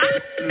 I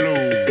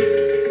flow.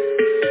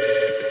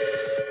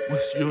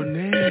 What's your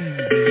name,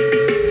 baby?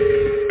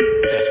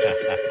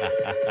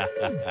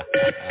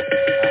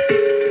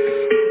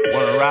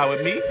 Wanna ride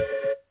with me?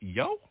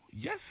 Yo,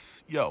 yes.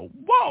 Yo,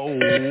 whoa,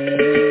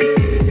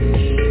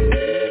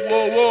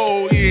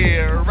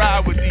 yeah,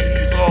 ride with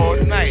these all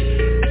night,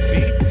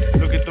 see,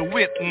 look at the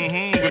whip,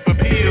 whip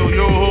appeal,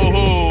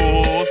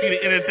 yo, see the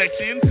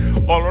intersection,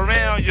 all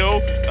around, yo,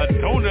 a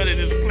donut in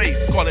this place,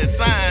 call it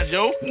signs,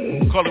 yo,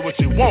 call it what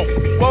you want,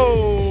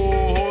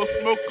 whoa,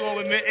 smoke all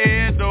in the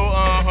air, though,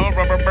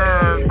 rubber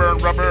burn,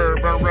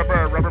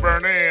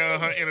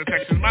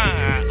 intersection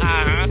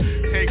mine,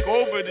 take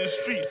over the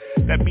street.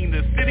 That mean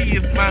the city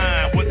is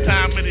mine. What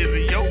time it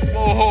is, yo?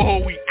 Whoa,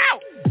 we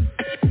out.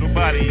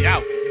 Nobody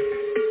out.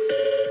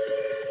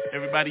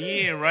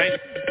 Everybody in, right?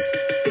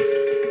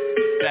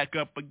 Back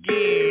up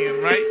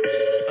again, right?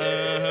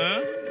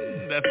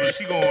 That's what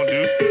she gonna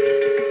do.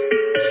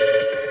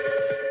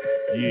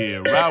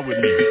 Yeah, ride with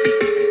me.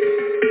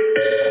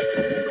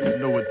 You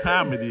know what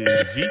time it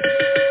is, G.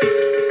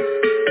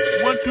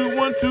 1, 2,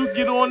 1, 2.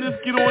 Get on this.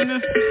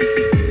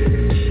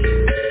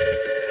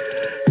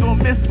 Don't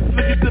miss.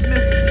 Look at the miss.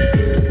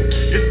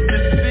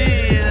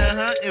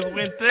 It's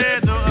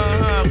winter,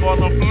 though, call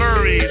them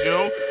flurries,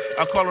 yo.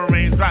 I call them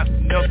raindrops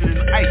melted in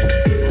the ice.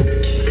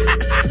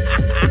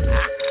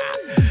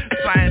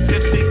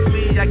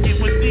 Scientifically, I get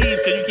with these,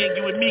 cause you can't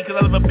get with me, cause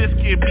I love a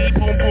biscuit, me,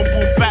 boom,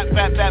 fat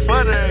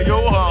butter, yo,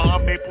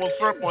 maple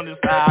syrup on this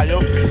side,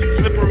 yo.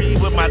 Slippery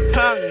with my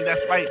tongue,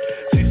 that's right,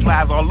 she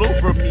slides all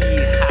over me,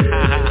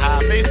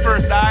 face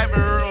first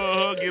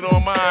diver, get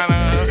on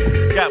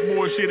mine, got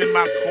more shit in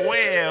my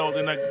coil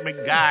than a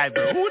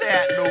MacGyver, who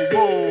that, no,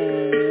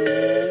 whoa.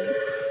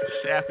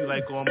 shafty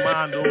like on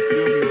Mondo.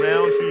 Feel me,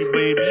 round tree,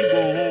 baby.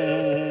 Whoa, ho, ho,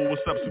 ho.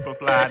 What's up,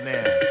 Superfly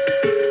now?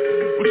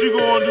 What you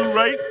gonna do,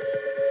 right?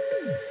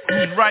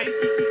 Who's right?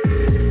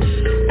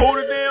 Hold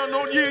it down,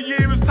 no, yeah,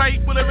 it's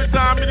tight. But every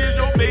time it is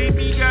your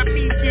baby, got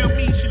me, feel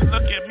me. She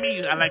look at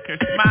me, I like her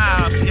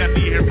smile. She got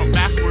me here from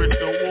backwards,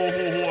 so whoa,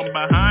 ho, ho, I'm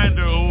behind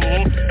her, ho,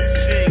 ho.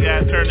 She ain't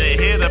gotta turn her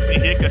head up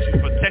in here, cause she's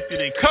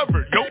protected and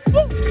covered, yo,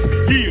 woo,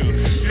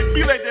 yeah. It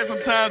be like that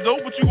sometimes, though,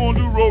 what you gonna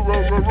do? Row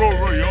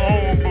your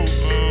own boat,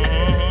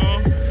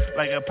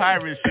 like a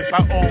pirate ship,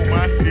 I own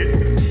my shit.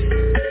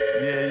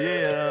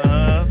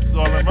 Yeah, it's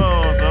all I'm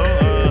on, though,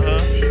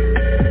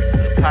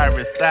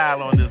 pirate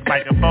style on this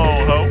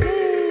microphone, ho.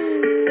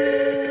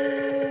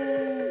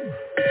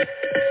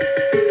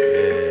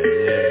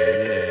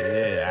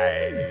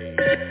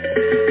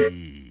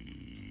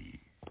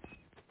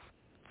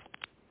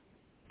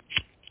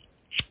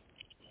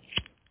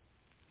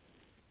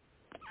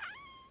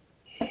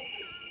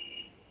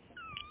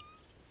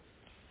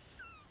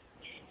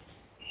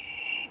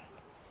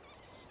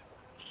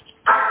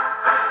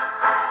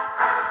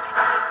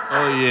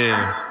 Oh yeah.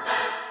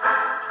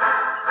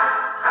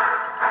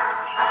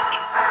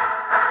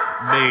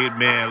 Made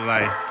man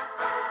life.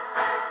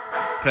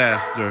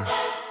 Pastor.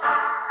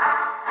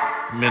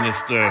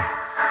 Minister.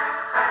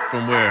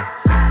 From where?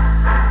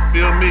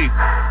 Feel me.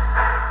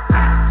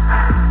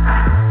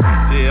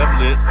 Yeah, I'm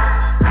lit.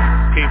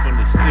 Came from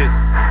the stick.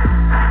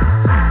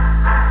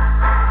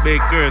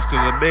 Bakers cause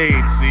I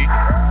made, see?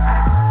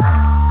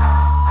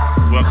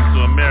 Welcome to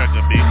America,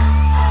 B.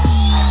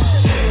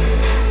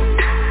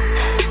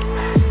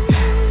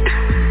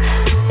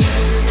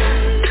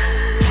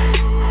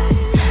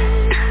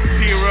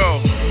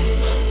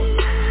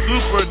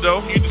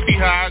 Though, you just see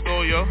how I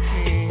go, yo.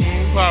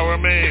 Power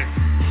man.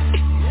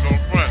 Don't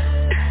front.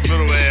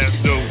 Little ass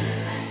dude.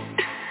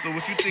 So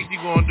what you think you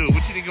gonna do?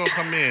 What you think gonna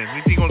come in?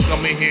 You think gonna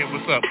come in here?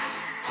 What's up?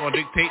 Gonna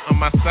dictate on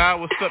my side?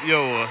 What's up,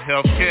 yo?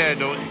 Healthcare,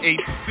 though.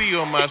 HC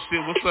on my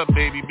shit. What's up,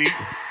 baby B?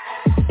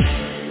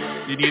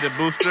 You need a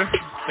booster?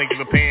 Thank you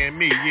for paying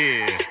me,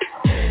 yeah.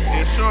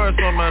 Insurance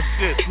on my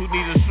shit. Who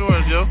needs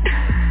insurance, yo?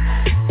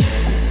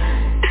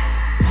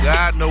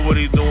 God know what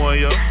he's doing,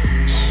 yo.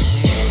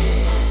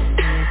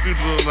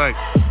 People like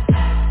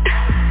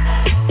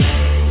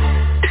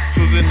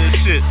who's in this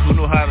shit, who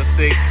know how to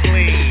stay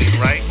clean,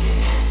 right?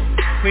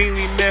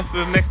 Cleanliness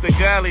is next to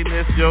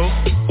godliness, yo.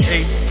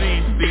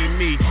 HC, see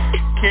me.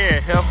 Care,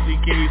 healthy,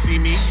 can you see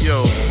me?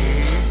 Yo.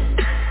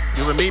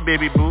 You and me,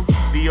 baby boo.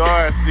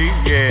 DRC,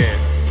 yeah.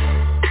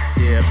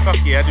 Yeah, fuck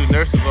yeah, I do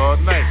nurses all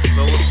night,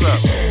 so what's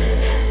up?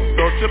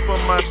 Don't trip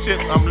on my shit,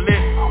 I'm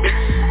lit,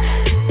 bitch.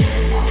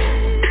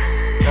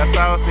 That's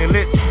how I say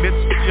lit,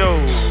 bitch, yo.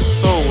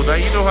 So, now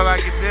you know how I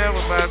get down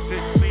with my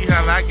shit. See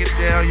how I get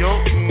down,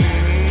 yo.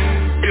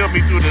 Feel me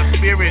through the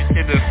spirit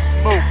and the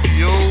smoke,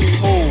 yo.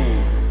 Ho.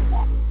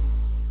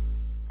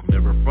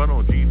 Never front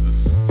on Jesus.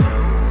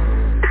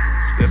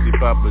 Stephanie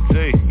Poppa J,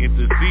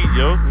 intercede,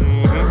 yo.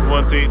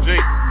 One J,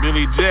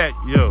 Billy Jack,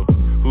 yo.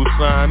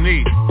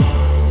 Husani.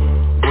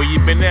 Where you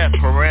been at?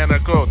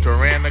 Tyrannical,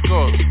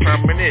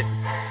 permanent.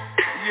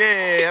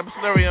 Yeah, I'm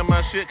slurry on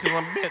my shit cause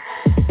I'm bent.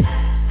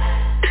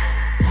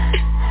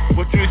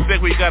 What you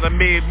expect? We got a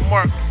made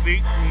mark,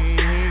 see?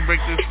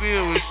 Break the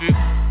seal and shit.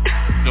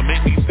 Don't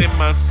make me send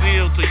my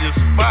seal to your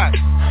spot.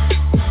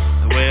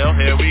 Well,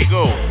 here we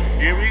go,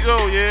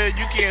 yeah.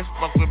 You can't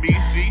fuck with me,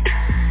 see?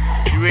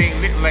 You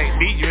ain't lit like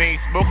me, you ain't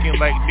smoking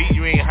like me,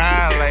 you ain't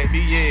high like me,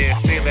 yeah.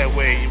 Stay that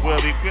way, you well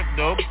equipped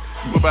though.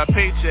 With my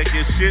paycheck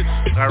and shit,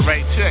 I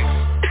write checks.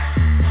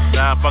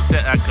 Nah, fuck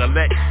that, I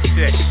collect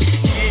checks.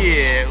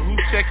 Yeah, who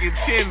checking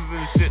tins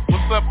and shit?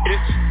 What's up,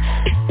 bitch?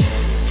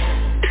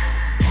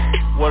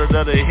 What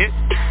another hit?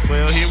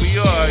 Well, here we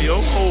are,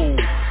 yo.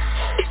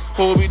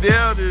 Hold me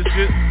down this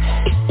shit.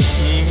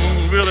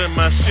 Real in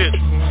my shit.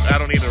 I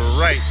don't need a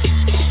right.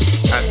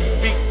 I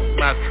speak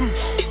my truth.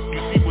 You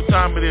see what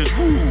time it is.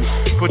 Woo.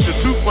 Put your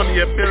tooth under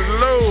your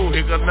pillow.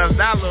 Here goes another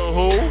dollar,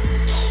 ho.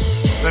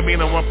 That mean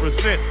I'm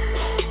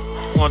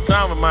 1% on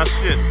time with my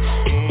shit.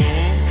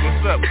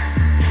 What's up?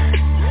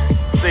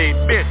 Say,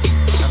 bitch.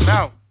 I'm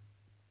out.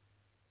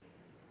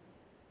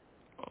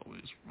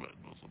 Always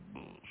fretting on some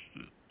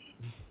bullshit.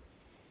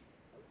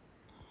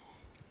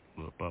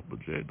 Poppa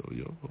J though,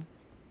 yo.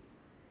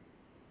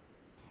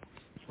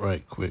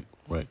 Right quick.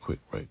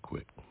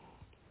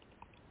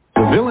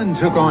 The villain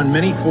took on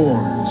many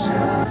forms.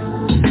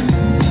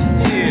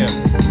 Yeah,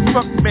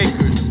 fuck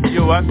makers.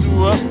 Yo, I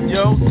threw up,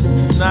 yo,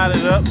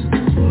 knotted up,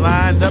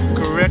 lined up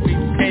correctly,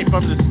 came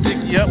from the stick,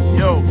 yup,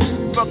 yo.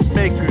 Fuck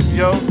makers,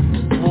 yo.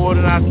 More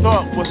than I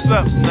thought. What's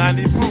up?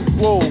 90 proof,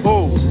 whoa,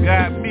 ho,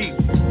 got me.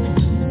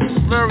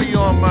 Slurry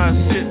on my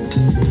shit.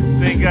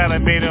 Thank God I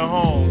made it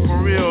home. For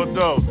real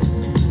though.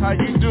 How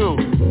you do?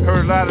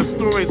 Heard a lot of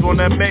stories on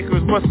that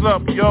makers. What's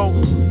up, yo?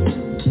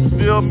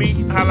 Feel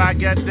me? How I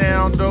got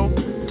down, though?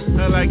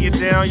 How I get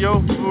down,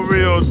 yo? For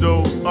real,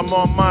 though. I'm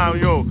on mine,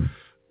 yo.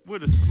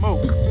 With the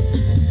smoke.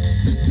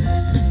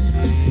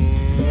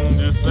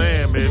 Just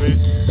saying, baby.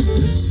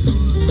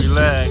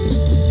 Relax.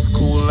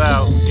 Cool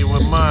out. Get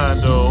with mine,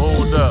 though.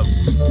 Hold up.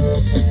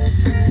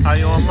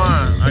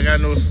 got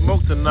no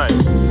smoke tonight.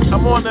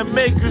 I'm on the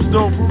makers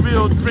though, for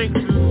real drinks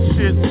and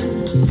shit.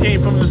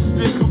 Came from the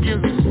stick, who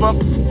gives a fuck?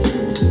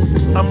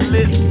 I'm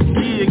lit,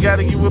 yeah,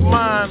 gotta get with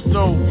mine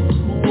though.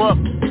 Who up?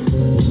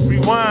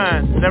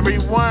 Rewind, never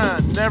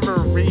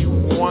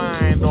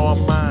rewind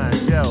on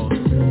mine, yo.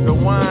 The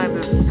wine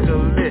is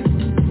lit,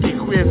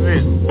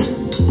 exquisite.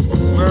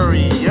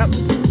 Murray, yep.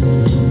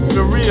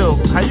 For real,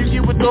 how you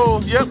get with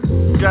those?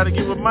 Yep, gotta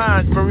get with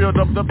mine. For real,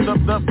 dup.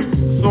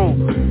 So,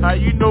 how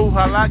you know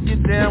how I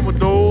get down with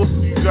those?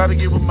 You gotta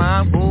get with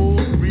mine,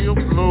 boys, real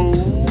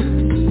blows.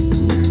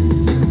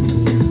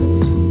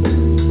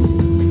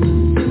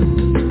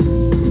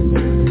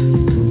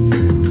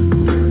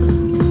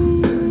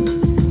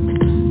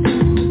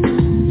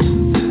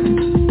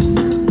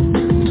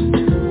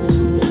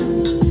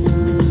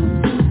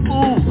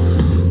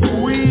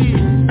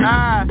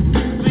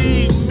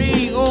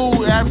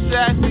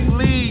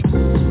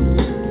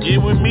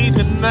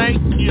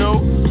 Tonight, yo,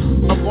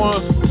 I'm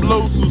gonna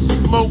blow some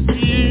smoke,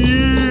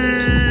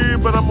 yeah,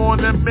 but I'm on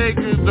that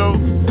maker though.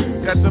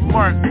 Got the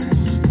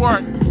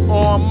spark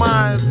on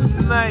mine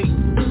tonight.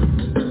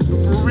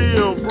 For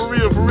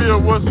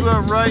real, what's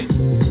up, right?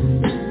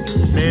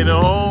 Made it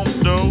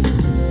home though.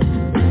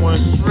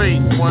 One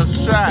straight, one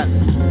shot.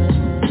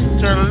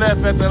 Turn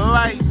left at the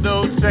light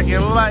though,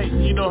 second light.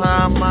 You know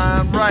how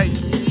I'm right.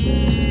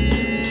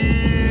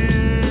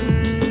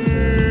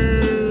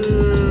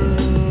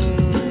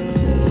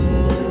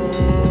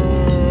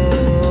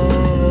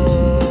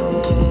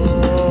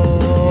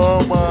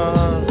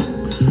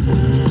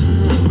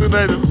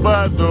 Tonight is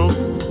spot though. A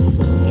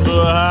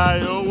little high,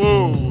 oh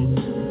whoa.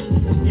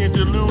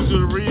 Interlude to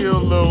the real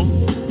low.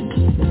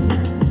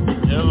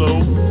 Hello.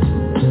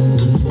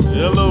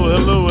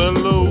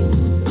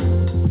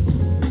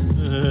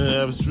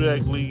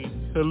 Abstractly.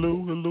 Hello.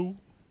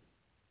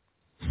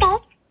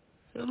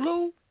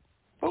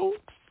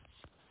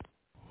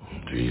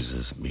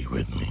 Jesus, be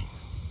with me.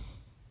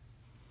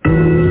 Oh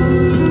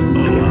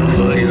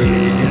yeah,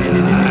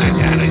 I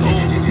gotta go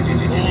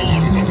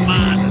on for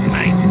mine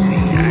tonight.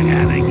 I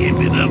gotta give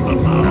it up for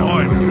my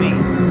heart, see.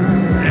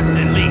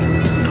 Definitely.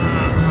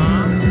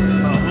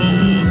 My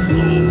whole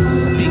soul.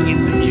 Speaking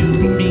to you,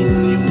 for me,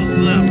 you will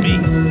love me.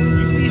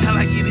 You see how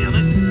I get in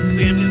it?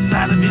 Stand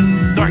inside of it.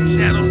 Dark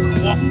shadows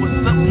and walk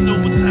what's up. You know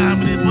what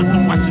time it is. What's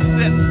up? Watch your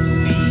step.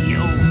 See,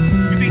 yo.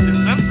 You think the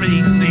sun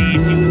rays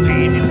save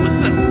you?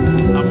 What's up?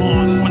 I'm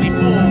on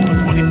 24/7.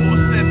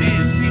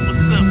 See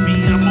what's up,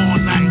 me. I'm all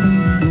night.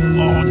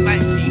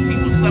 See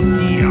what's up,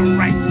 yeah,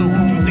 right. So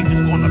you think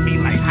it's gonna be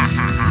like ha.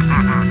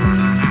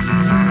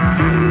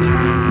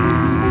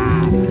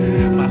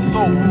 My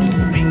soul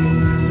speaks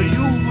to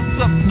you. What's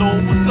up, though?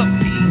 What's up,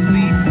 DC?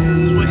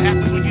 That's what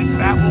happens when you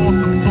travel on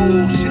some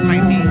soul shit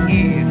like me,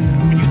 yeah.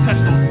 When you touch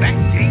those back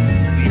gates,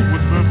 see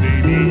what's up,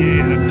 baby,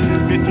 yeah.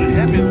 Been to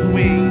heaven's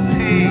ways,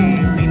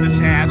 hey. See the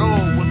shadow,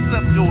 what's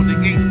up, yo? The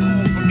gate's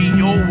cool for me,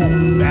 yo.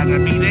 Better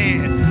be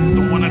there.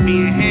 Don't wanna be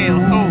in hell,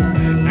 so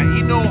now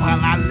you know how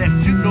I let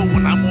you know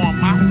when I'm on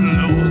my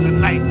flows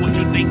tonight. What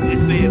you think this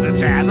is a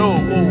shadow?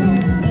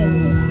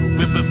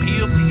 With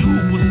appeal to you,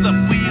 what's up,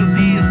 real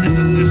deal? This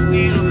is the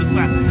steel. It's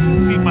like,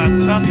 see my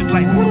tongue is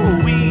like,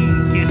 woo-wee.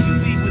 Can't you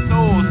see with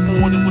those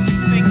more than what you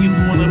think it's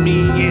gonna be?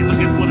 Yeah,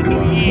 looking for the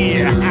new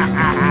year.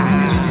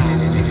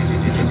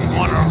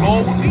 Wanna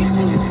roll with me?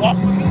 Walk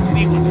with me?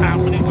 See what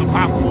time it is?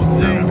 Poppa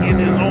was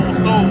in his own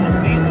soul.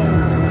 See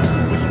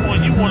which one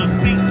you wanna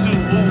speak to?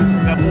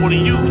 Got more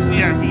than you.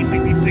 CRB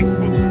 66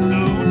 books,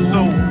 dude.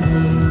 So,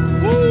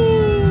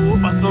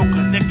 my soul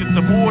connected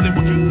to more than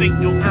what you think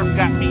your earth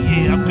got me.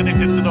 Yeah, I'm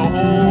connected to the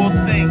whole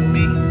thing.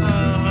 See,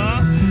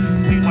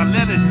 see my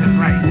letters is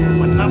right,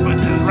 my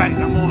numbers is right.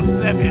 I'm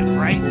on 7,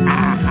 right?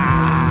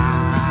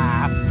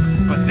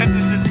 But that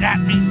just got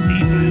me.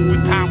 See,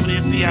 with time when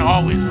they see I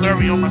always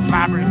slurry on my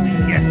slobber.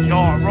 Yes,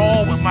 y'all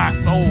roll with my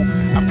soul.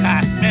 I'm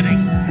cosmetic.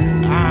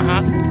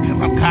 Cause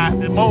I'm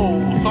cosmic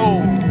mode.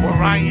 So,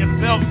 Orion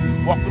Belt.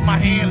 Walk with my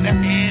hand, left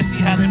hand,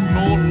 see how them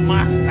flows from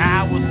my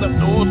style. What's up,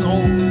 those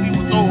old? See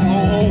what's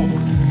old.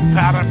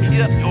 Powder me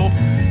up, yo.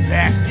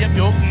 Fast up,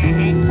 yo.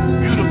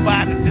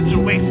 Beautify the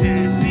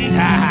situation. See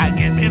how I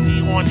get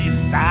busy on these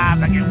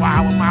styles. I get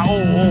wild with my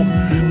old.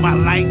 My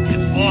light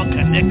is on,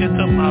 connected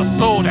to my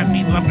soul. That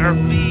means I'm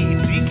earthly.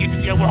 See, keep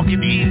you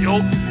walking these,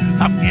 yo.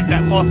 I'm in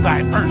that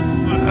multiverse.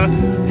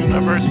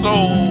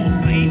 Universal.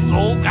 See,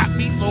 soul got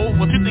me soul.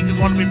 What you think is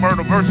going to be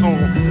murder-versal?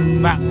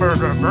 Not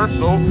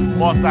murder-versal.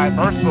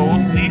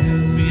 Multiversal.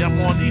 See, I'm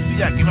on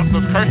DC. I give up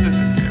those curses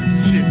and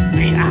shit.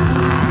 See,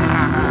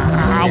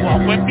 I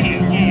walk with me,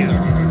 yeah.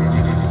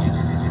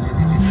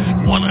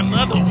 Want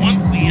another one?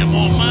 See, I'm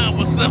on mine.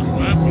 What's up,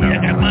 man? I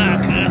got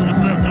mine, cuz.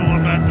 What's up, though?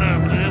 I'm not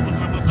done, cuz.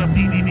 What's up,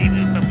 DDD?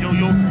 What's up,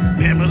 yo?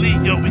 Family,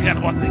 yo, we got to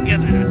walk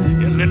together.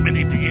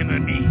 Eliminate the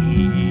enemy.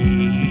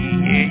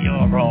 Yeah,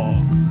 you're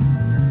wrong.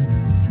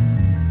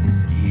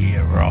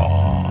 Yeah,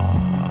 wrong.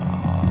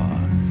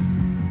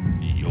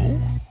 Yo.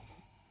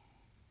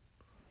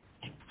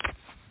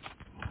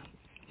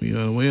 We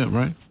got a way up,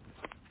 right?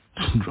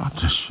 Drop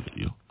this shit,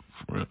 yo.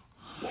 For real.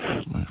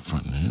 Right in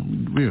front of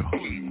him. Real.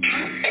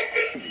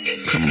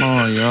 Come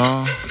on,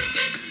 y'all.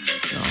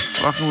 Y'all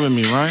fucking with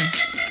me, right?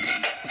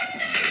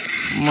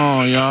 Come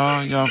on,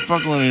 y'all. Y'all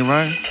fucking with me,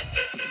 right?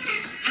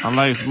 I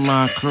like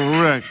my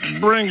correct.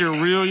 Bring it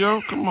real,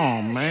 yo. Come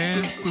on,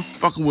 man. Quit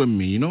fucking with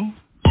me, you know?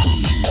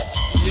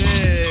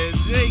 Yeah,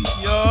 Jake,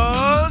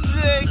 y'all.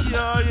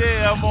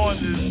 Yeah, I'm on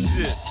this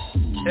shit.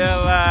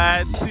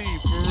 L-I-T,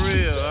 for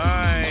real.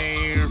 I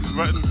ain't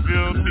fucking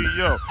feel me,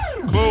 yo.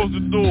 Close the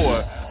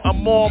door.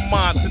 I'm on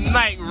mine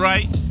tonight,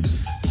 right?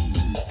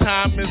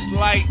 Time is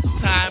light,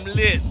 time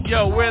lit.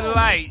 Yo, we're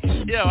light.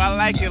 Yo, I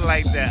like it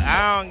like that.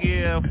 I don't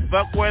give a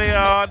fuck with it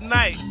all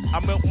night.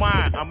 I'm in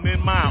mine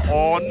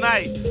all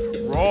night.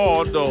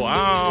 Raw though.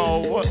 I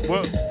don't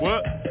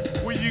what?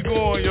 Where you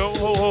going, yo?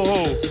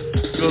 Ho.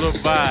 Feel the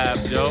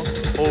vibes, yo.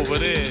 Over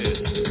there.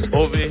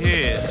 Over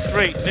here.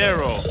 Straight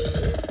narrow.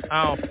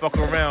 I don't fuck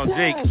around,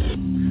 Jake.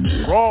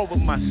 Raw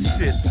with my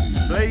shit.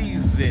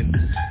 Blazing.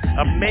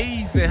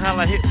 Amazing how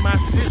I hit my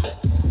shit.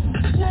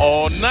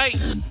 All night.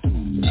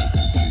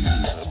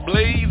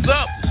 Blaze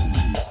up.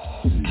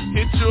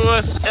 Hit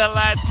yours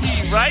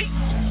L-I-T, right?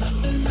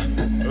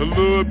 A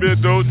little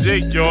bit though,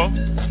 Jake, y'all.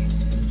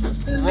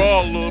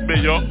 Raw a little bit,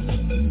 y'all.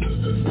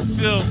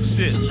 Still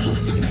shit.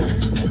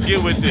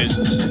 Get with this.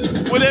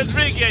 Where that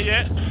drink at,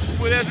 yeah?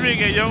 Where that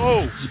drink at, yo?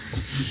 Oh.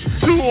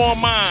 2 on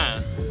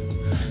mine.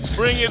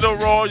 Bring it to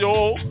raw,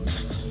 yo.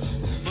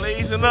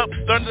 Blazing up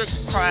thunder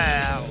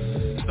clouds,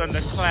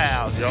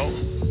 yo.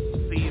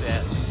 See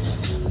that?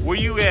 Where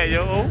you at,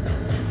 yo?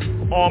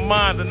 On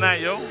mine tonight,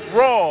 yo.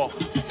 Raw.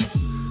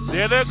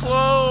 There the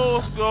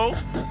clothes go.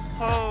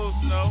 Hoes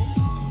no.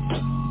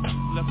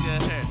 Look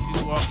at her.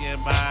 She's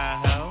walking by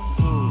her.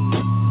 Ooh.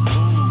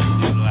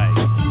 You like,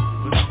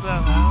 what's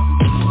up, huh?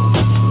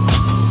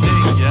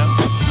 Hey, yo. I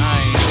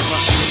ain't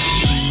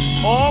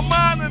fucking. On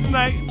mine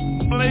tonight.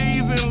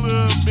 Blazing a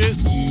little bit.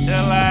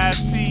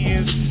 L-I-T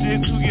and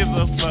shit. Who gives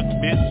a fuck,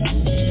 bitch?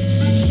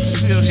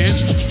 Still hit.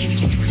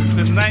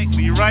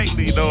 Tonightly,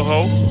 rightly, though,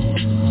 ho.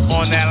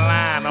 On that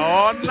line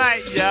all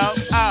night, y'all.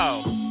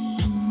 Oh.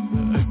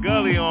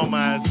 Gully on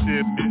my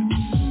shit,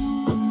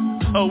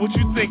 bitch. Oh, what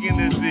you thinking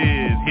this is?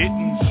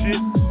 Hitting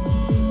shit?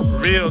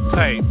 Real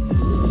tight.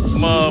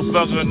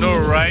 Motherfucker, know,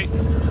 right?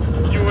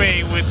 You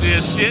ain't with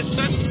this shit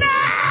tonight.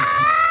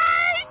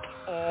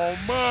 Oh,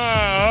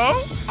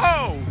 my.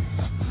 Oh.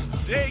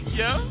 Jake,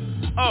 yo.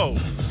 Oh.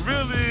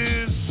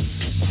 Really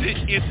shit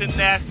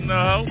international,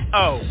 ho.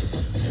 Oh.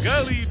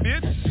 Gully,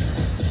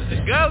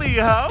 bitch. Gully,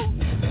 ho.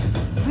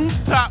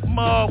 Rooftop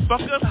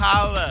motherfuckers,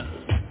 holla.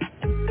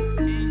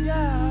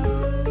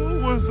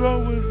 Yo, what's up?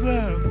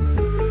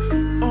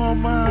 On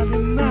mine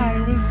tonight,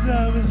 what's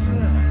up?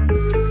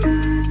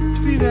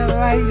 See that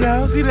light,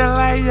 yo? Who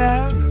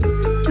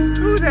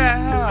the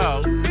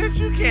hell? Bitch,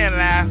 you can't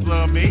last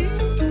on me.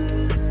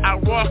 I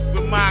walk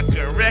with mine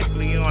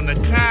correctly on the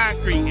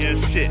concrete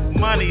and shit.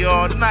 Money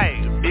all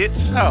night,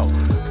 bitch, ho.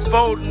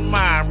 Folding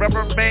mine,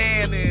 rubber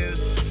band and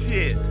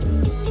shit.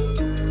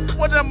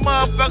 What the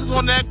motherfuckers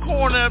on that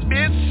corner,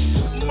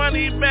 bitch?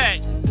 Money back.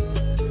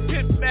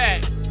 Hit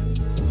back.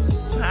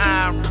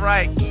 Time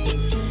right.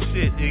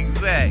 Shit,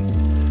 exact.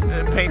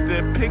 Paint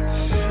the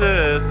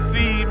picture.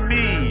 See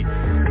me.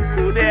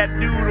 Who that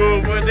dude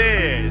over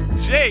there?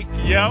 Jake,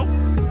 yo.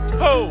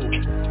 Ho.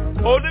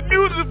 Hold the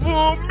music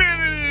for a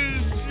minute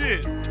and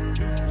shit.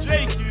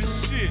 Jake is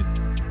shit.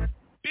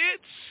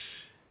 Bitch.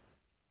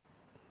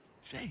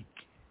 Jake.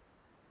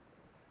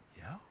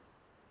 Yo.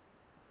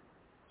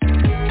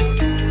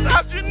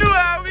 Thought you knew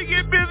how we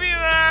get busy in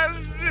our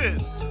shit.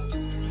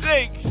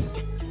 Jake,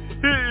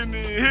 hitting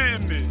me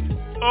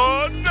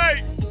all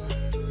night.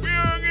 We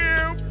don't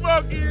give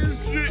fucking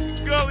shit.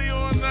 Gully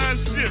on that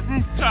shit.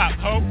 Rooftop,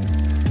 ho.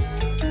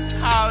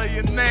 Holler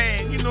your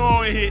name. You know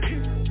I'm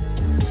hitting.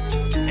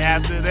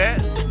 After that,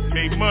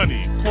 make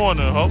money.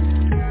 Corner, ho.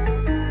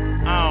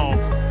 I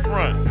don't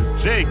front.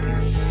 Jake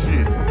and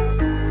shit.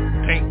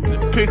 Paint the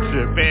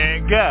picture,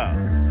 Van Gogh.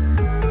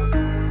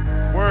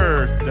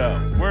 Words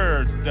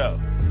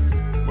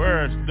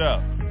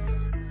though.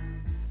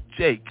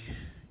 Jake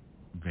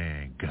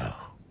Van Gogh.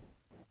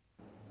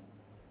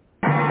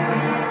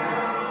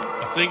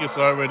 I think it's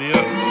already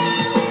up.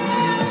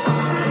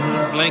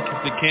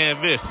 Blanket the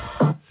canvas.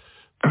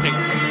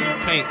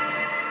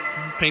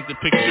 Paint the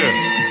picture.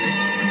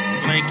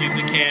 Blanket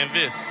the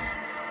canvas.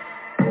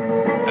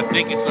 I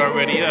think it's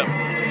already up.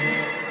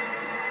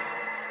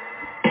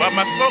 Why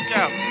my smoke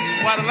out?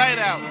 Why the light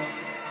out?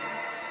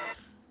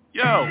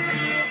 Yo.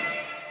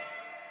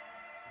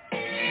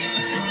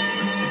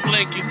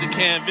 Blanket the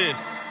canvas.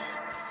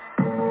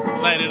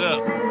 Light it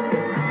up.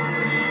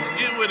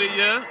 Get with it,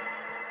 yeah.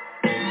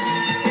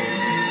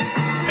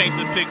 Paint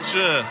the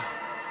picture.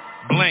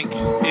 Blank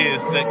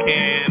is the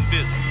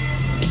canvas.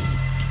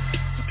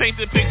 Paint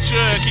the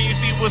picture. Can you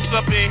see what's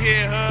up in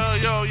here, huh?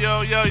 Yo.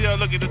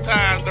 Look at the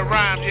time, the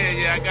rhyme.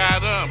 Yeah, I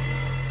got them.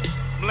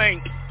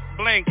 Blank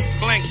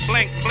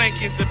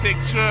is the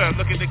picture.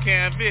 Look at the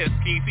canvas.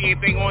 Can you see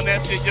anything on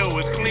that shit? Yo,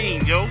 it's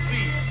clean. Yo,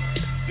 see.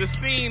 The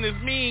scene is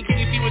mean. Can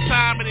you see what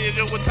time it is?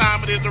 Yo, what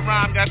time it is? The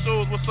rhyme got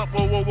those. What's up?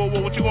 Whoa.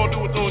 What you gonna do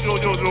with those?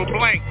 Yo.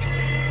 Blank.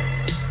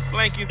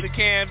 Blank is the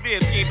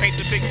canvas, can't paint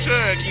the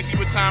picture, can't see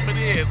what time it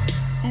is.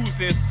 Who's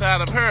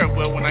inside of her?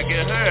 Well, when I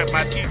get her,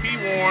 my TV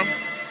warm.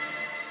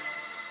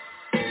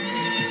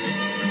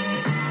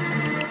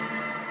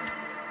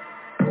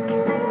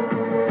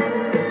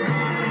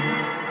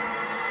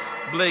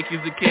 Blake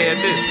is the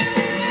canvas.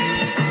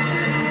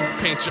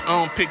 Paint your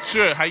own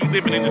picture. How you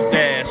living in the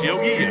stash? Yo,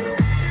 yeah.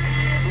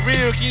 For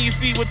real, can you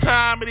see what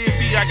time it is?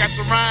 See, I got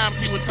the rhyme.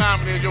 See what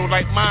time it is? Yo,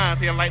 like mine.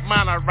 See, I like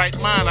mine. I write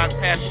mine. I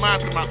pass mine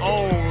to my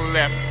own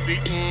left. See,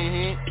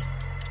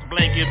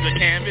 Blank is the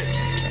canvas.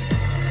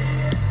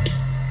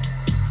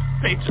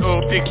 Paint your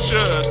own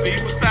picture.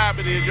 See what time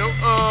it is? Yo,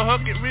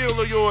 get real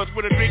of yours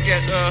with a drink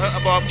at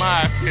about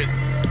my shit.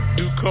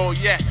 New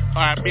cognac,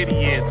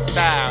 Armenian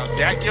style.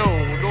 Jack, yo,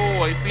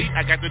 boy, see,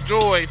 I got the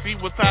joy. See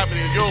what time it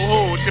is? Yo,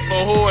 ho, chip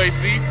ahoy,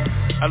 see.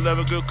 I love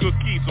a good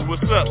cookie, so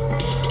what's up?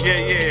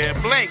 Yeah,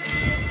 Blank.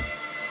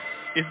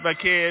 It's my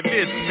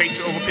canvas, paint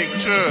your own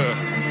picture.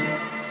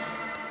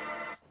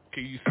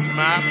 Can you see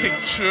my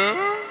picture?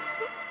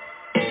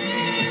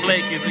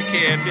 Blank is a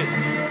canvas.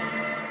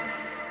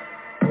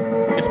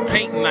 It's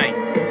paint night.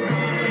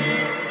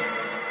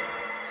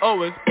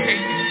 Oh, it's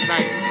paint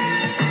night.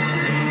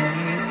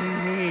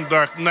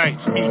 Dark night,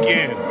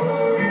 speaking.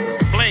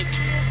 Blank,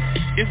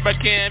 it's my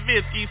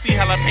canvas. You see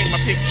how I paint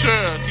my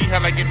picture. See how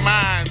I get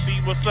mine.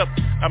 See what's up.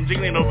 I'm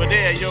jiggling over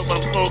there, yo,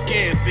 but I'm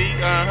smoking. See,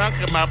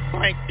 cause my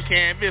blank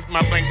canvas,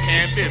 my blank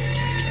canvas.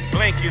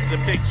 Blank is the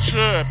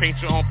picture. Paint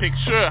your own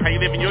picture. How you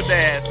living your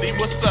dad? See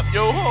what's up,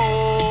 yo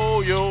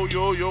ho, yo,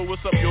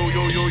 what's up, yo.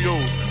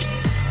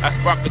 I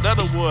spark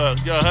another word,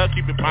 yo,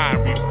 keep it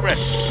mind refresh.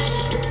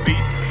 See,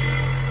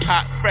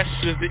 hot fresh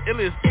is the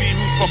illest. See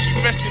who's funky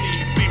fresh in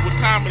these. See what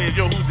time it is,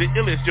 yo, who's the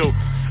illest, yo.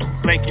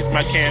 Blank is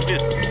my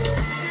canvas.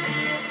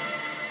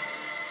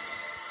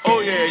 Oh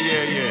yeah.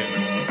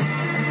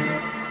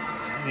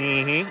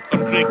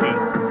 I'm drinking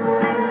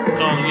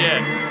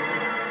cognac.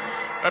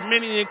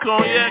 Armenian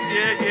cognac,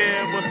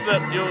 yeah. What's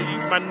up, yo?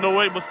 My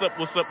noise, what's up?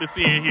 It's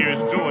in here,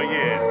 it's joy,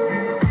 yeah.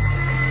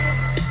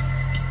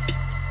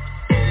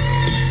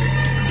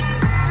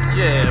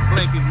 Yeah,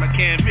 Blank is my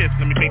canvas.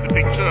 Let me take the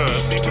picture.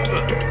 See what's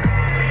up.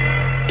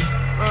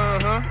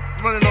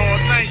 Running all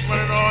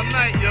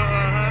night, yo,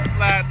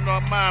 sliding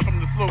on mine from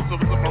the slope, so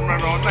what's up, I'm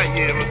running all night,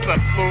 yeah, what's up,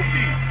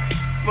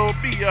 slow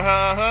B,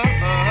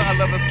 I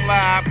love a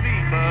slide B,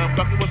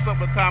 motherfucker, what's up,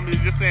 what time is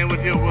it, just saying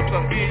with you, what's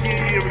up, yeah,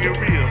 we get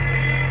real,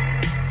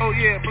 oh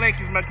yeah, Blank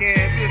is my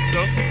canvas,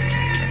 though,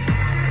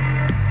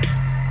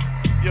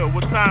 yo,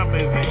 what time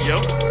is it,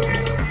 yo,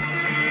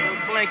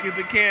 Blank is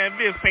the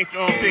canvas, paint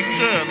your own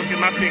picture, look at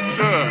my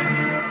picture,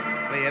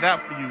 lay it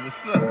out for you,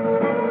 what's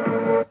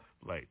up,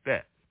 like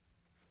that.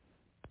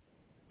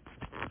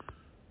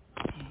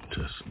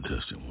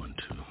 Testing 1,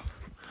 2.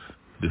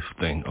 This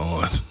thing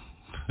on.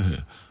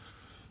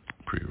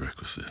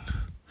 Prerequisite.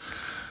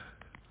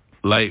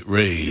 Light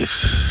rays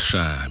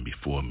shine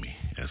before me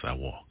as I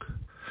walk.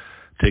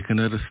 Take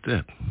another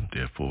step,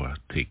 therefore I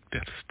take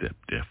that step,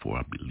 therefore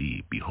I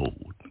believe,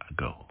 behold, I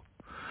go.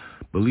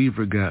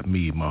 Believer got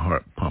me, my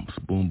heart pumps,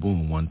 boom,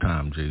 boom, one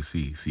time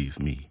JC sees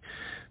me.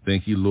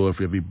 Thank you, Lord,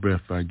 for every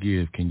breath I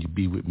give. Can you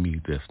be with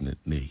me?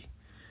 Definitely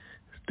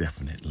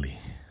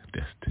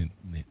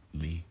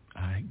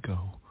I go.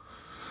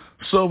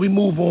 So we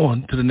move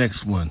on to the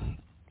next one.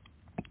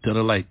 Till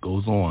the light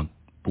goes on,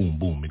 boom,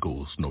 boom, it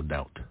goes, no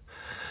doubt.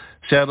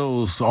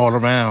 Shadows all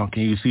around,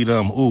 can you see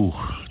them? Ooh,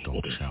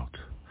 don't shout.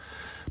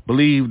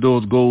 Believe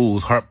those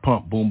goals, heart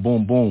pump, boom,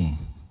 boom, boom.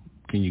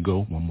 Can you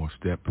go one more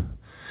step?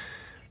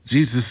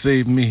 Jesus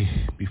saved me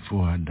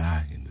before I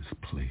die in this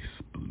place,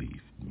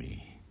 believe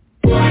me.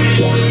 Go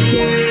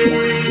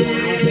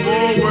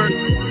forward.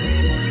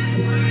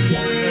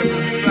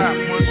 Never stop,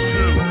 1,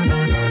 2.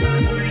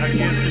 I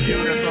give to you,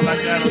 that's all I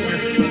got on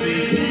this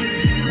believe.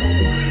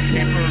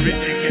 Paper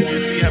written, can you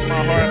see how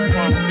my heart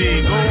pumps me?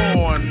 Go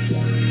on,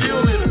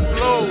 feel it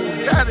flow,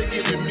 gotta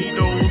give it me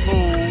those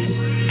holes.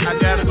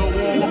 I gotta go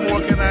on, what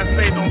more can I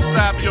say? Don't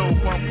stop, yo,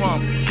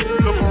 pump.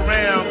 Look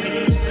around, can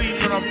you see,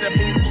 turn off that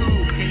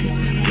Bluetooth? Can you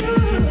see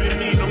Bluetooth in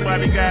me?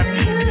 Nobody got me,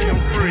 see I'm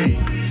free.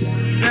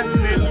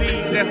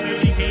 Definitely,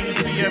 can you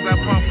see as I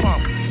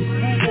pump.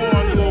 Move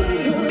on, go,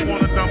 who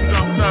wanna dump,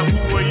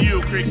 who are you?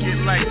 Cricket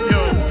like,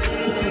 yo,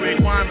 who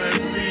iguana,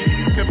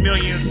 see,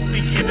 chameleons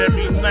speaking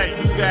every night,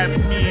 you got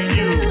me and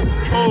you.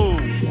 Oh,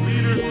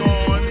 leaders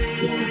on,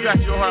 you got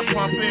your heart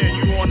pumping,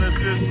 you on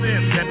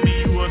assistance, that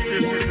mean you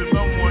assistant to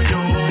someone, yo,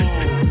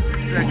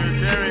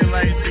 secretary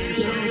like, do your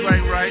shoes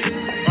like right,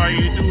 all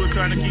you do is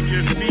trying to keep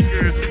your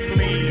sneakers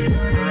clean,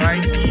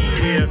 right,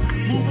 yeah.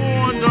 Move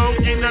on though,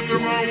 ain't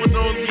nothing wrong with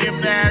those being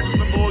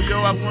fashionable,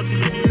 yo, I want you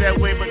to be that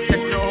way, but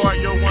check your heart,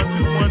 yo, 1, 2,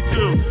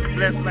 1, 2,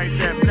 blessed like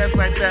that,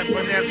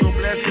 financial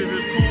blessings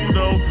is cool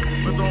though,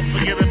 but don't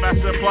forget about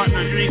your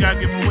partner, you ain't gotta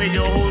give away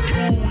your whole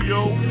school,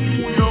 yo,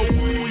 feel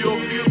me,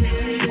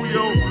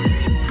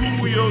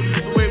 yo,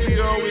 just the way we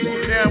always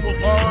get down with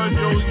bars,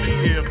 yo,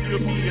 yeah, feel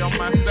me, on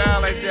my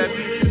style like that,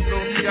 bitches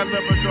don't see I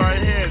love a dry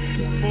head,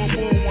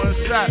 boom, one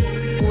shot,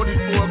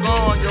 44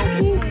 gone, yo,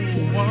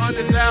 100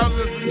 100,000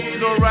 for me,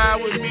 go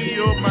ride with me,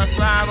 yo, my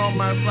side on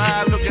my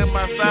side, look at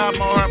my side,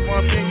 my heart,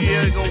 my finger,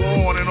 yeah, go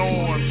on and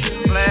on.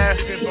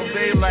 Blasting from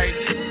daylight,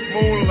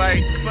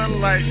 moonlight,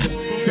 sunlight,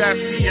 you got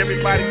to see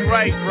everybody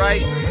right?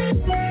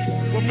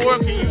 What more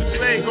can you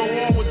say? Go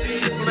on with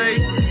these plays.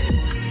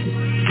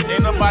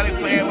 Ain't nobody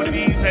playing with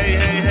these,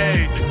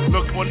 hey.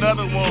 Look for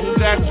another one, who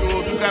got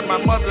yours? You got my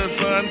mother,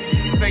 son.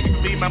 Thank you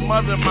for being my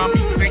mother, mommy.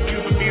 Thank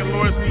you for being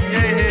Lord C.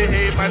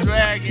 Hey, my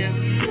dragon.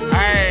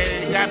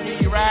 Hey, got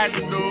me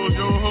riding those,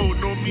 yo ho.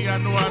 Know me, I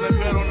know how to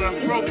bet on the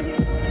throat.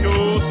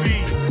 Yo,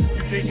 see.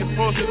 You think you're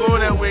supposed to go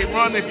that way?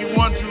 Run if you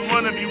want to,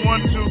 run if you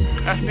want to.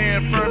 I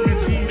stand firm in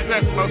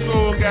Jesus. My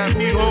soul got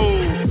me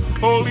whole.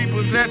 Holy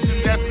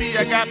possession, that's me.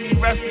 I got me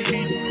resting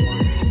me.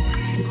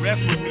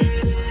 Rest with me.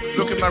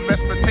 Look at my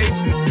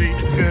reputation, see.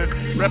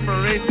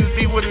 Reparations,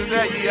 see what is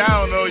that? Yeah, I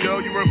don't know, yo.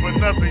 You work for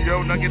nothing,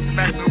 yo. Now get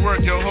back to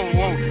work, yo. Ho.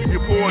 You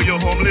poor, yo,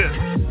 homeless.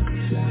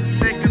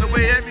 Taking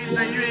away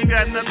everything, you ain't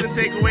got nothing to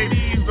take away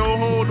these, oh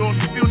ho. Don't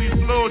feel these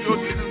flows, yo.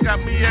 Jesus got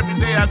me every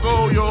day I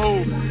go,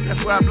 yo.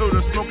 That's why I blow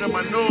the smoke in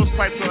my nose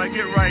pipe till I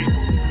get right.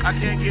 I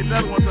can't get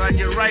another one till I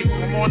get right.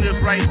 I'm on this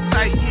right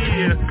side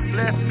here.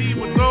 Bless me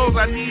with those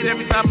I need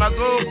every time I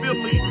go. Feel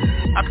me.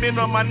 I've been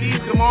on my knees,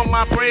 come on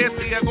my prayers,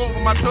 see I go over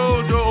my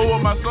toes, yo, over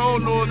my soul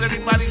knows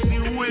everybody see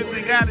who is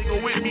they got to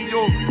go with me,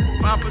 yo.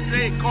 Papa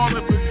say,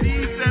 calling for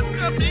Jesus,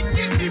 come and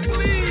get me,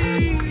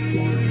 please.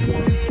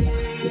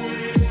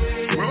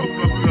 Bro,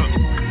 fuck up.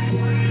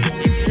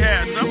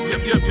 Yeah, no,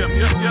 yep.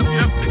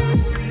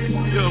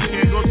 Yo,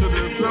 can't go to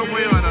the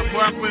subway or the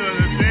parkway or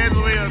the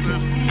transway or the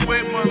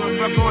schoolway,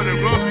 motherfucker, or the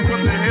grocery, what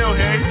the hell,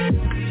 hey?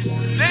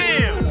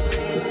 Damn!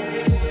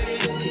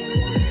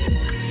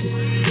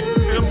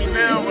 Feel me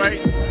now,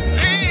 right?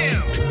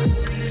 Damn!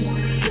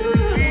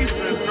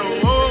 Jesus, don't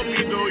hold me,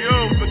 though, yo.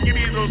 Forgive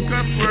me those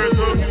cuss words,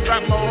 though. You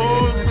got my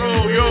whole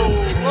soul, yo.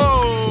 Whoa!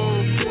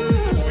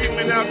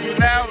 Screaming out too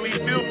loudly,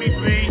 feel me,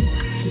 see?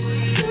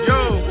 Yo,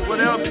 what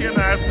else can I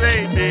say,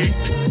 B?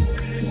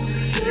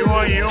 You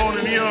on your own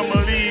and you don't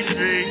believe,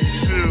 B.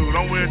 Shoot,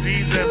 I'm where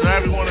Jesus,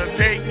 I want to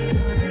take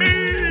me.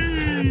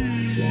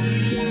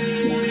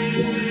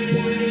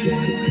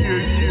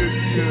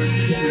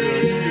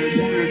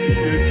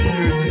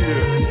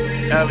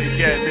 Alley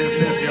cat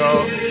business,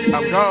 y'all.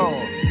 I'm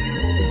gone.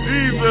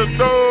 Jesus,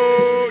 yo.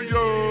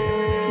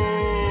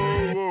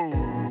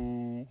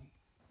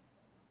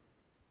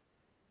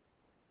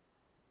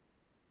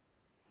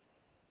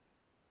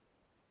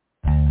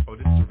 Oh,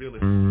 this is the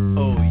realest.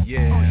 Oh,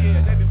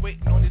 yeah. They've been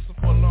waiting on this one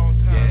for a long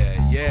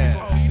time.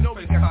 Yeah. Oh, you know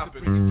we got to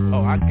bring it to.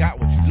 Oh, I got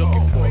what you're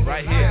looking for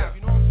right here.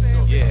 You know what I'm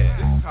saying? Yeah.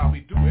 This is how we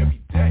do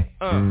every day.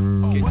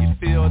 Can you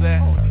feel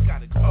that? Oh, you got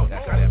to go.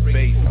 That's how that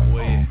bass,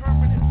 boy.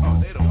 Oh,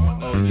 they don't want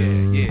that. Oh,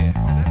 yeah.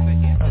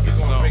 We're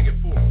going to bring it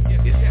for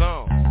them. It's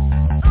on.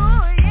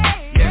 Oh,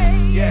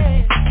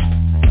 yeah.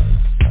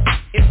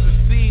 It's the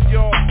seed,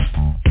 y'all.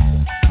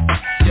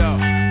 Yo.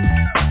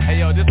 Hey,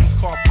 yo, this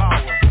one's called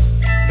Power.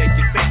 Make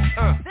you think,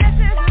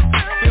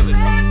 feel it.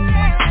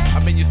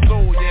 I'm in your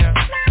soul, yeah.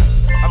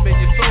 I'm in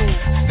your soul.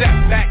 Step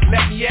back,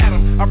 let me at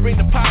 'em. I bring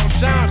the power,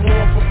 shine,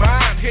 more for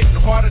mine.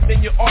 Hitting harder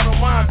than your auto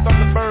line.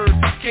 Thunderbirds,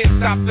 can't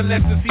stop the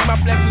lesson. See my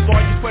blessings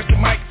on you, question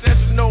Mike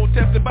Sessions. No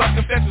tested by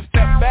confession.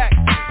 Step back,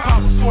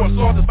 power source,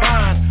 all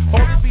divine.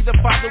 Holy be the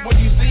Father when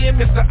you see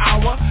him, it's the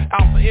hour.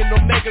 Alpha and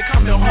Omega,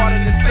 coming harder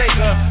than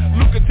Sega.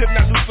 Lucrative,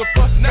 not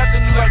Lucifer,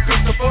 nothing like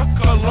Christopher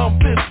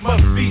Columbus.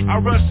 Must be, I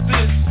rush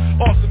this.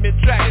 Ultimate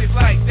track, it's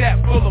like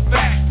that, full of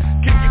facts.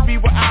 Can you be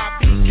what I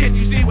be? Can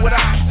you see what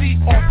I see?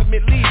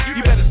 Ultimately,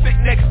 you better sit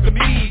next to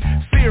me.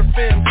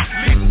 Seraphim,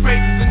 leading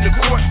praises in the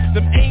court.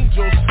 Them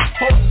angels,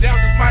 holding down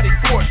this mighty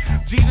fort.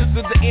 Jesus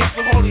is the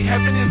answer, holy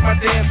heaven is my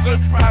dancer.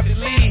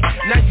 Privately,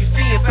 now you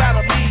see inside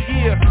of me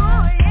here.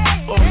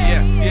 Oh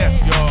yes,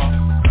 y'all.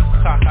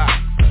 Haha.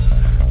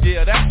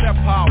 Yeah, that's that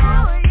power.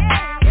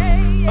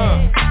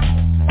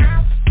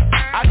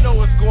 I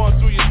know it's going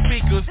through your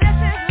speakers.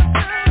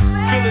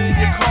 Feel it in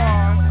your car.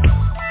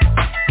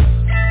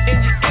 In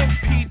your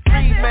MP3,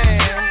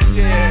 man.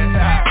 Yeah.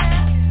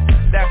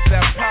 That's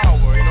that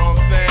power, you know what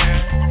I'm saying?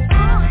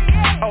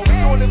 Oh, we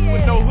doing this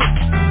with no hook.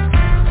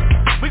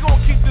 We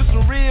gonna keep this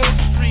a real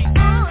street.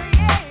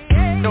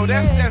 No,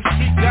 that's that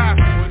street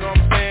gospel, you know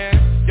what I'm saying?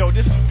 Yo,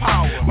 this is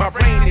power. My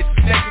brain is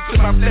connected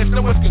to my flesh,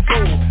 no one's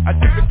control. I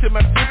dip into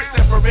my spirit,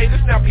 separate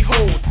us, now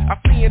behold. I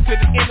flee into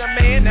the inner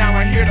man, now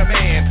I hear the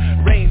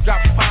man.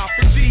 Raindrops pile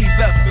for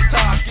Jesus, the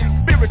talking.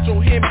 Spiritual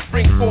hymns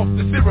bring forth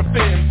the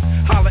seraphims.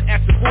 Holler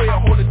at the boy, I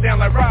hold it down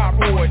like Rob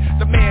Roy.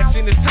 The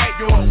mansion is tight,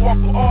 yo, I walk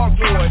with all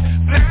joy.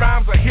 Flip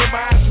rhymes, I hear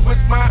mine, you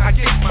with mine, I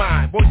get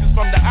mine. Voices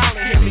from the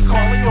island, hear me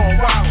calling, you on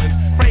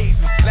wildin'.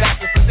 Praises,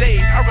 laughter for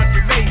days, I run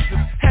through mazes.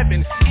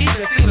 Heaven, even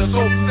if it is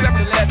over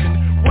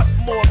 7-Eleven. What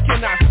more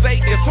can I say?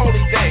 It's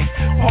holy day.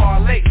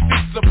 Parlay,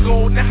 streets of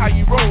gold, now how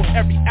you roll.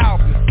 Every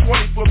album,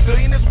 24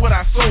 billion is what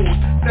I sold.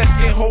 Flesh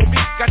can't hold me,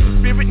 got the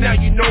spirit, now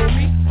you know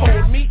me.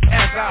 Hold me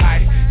as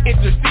I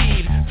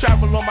intercede.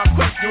 Travel on my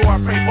quest, yo, I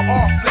pray for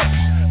all flesh.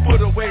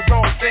 Put away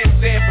wrong things,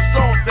 stand for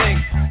strong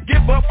things.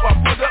 Give up or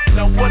put up,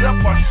 now what up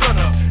or shut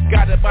up.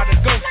 Got it by the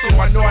ghost, so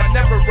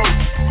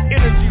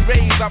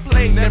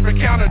flame, never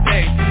count a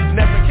day,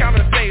 never count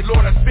a day.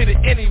 Lord, I spit it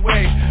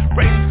anyway.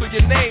 Praises to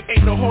your name,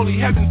 ain't no holy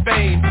heaven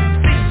fame.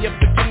 See if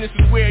forgiveness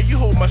is where you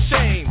hold my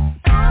shame.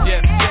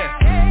 Yes, yes.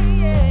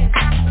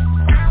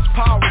 It's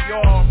power,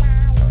 y'all.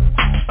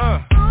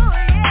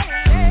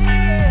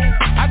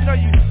 I know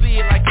you see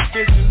it like a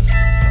vision.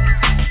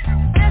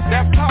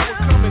 That power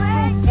coming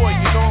through for you,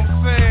 you know what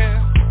I'm saying?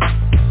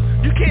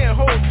 You can't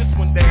hold this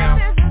one down.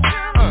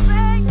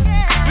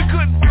 We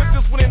couldn't put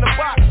this one in the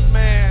box,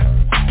 man.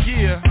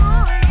 Yeah.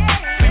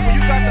 See, when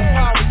you got the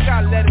power, you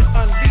gotta let it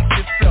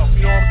unleash itself,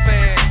 you know what I'm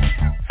saying?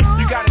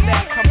 You gotta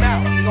let it come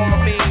out, you know what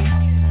I mean?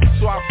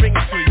 So I bring it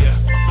to you.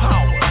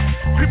 Power.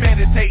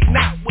 Premeditate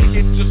not when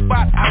you hit your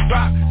spot. I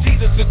drop.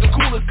 Jesus is the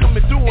coolest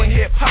coming through in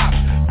hip-hop.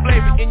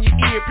 Flavor in your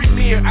ear,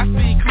 premier, I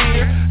see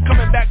clear.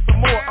 Coming back for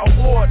more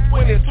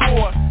award-winning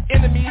tour.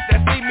 Enemies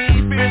that see me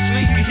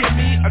spiritually, you hear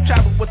me? I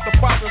travel with the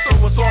Father, so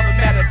it's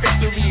automatic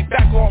victory.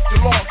 Back off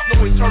your loss,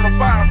 no eternal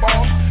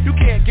fireball. You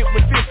can't get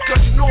with this,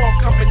 cause you know I'm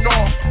coming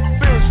off.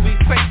 Spiritually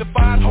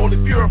sanctified, holy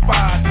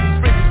purified.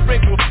 Sprinkle,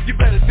 sprinkle, you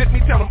better dip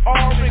me, tell them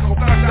all wrinkle.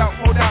 Flush out,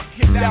 hold out,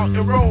 hit out,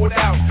 and roll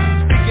out.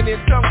 Speaking in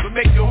tongues will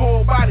make your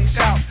whole body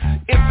shout.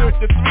 Insert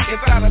the 3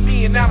 inside of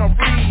me and now I'm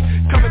free.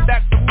 Coming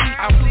back to me,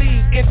 I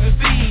plead,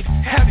 intercede.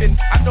 Heaven,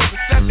 I know the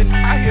 7,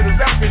 I hear the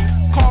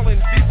reverend calling,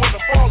 before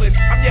the falling.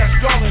 I'm yes,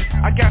 yawling.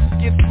 I got to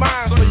get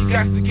mine, so you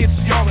got to get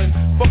yawling.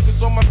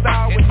 Focus on my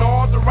style in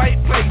all the right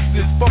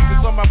places.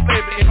 Focus on my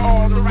flavor in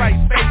all the right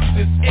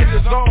spaces. In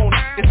the zone,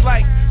 it's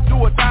like do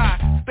or die.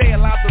 Stay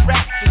alive the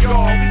rap, so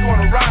y'all, we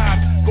gonna ride.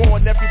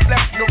 Going every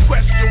flex, no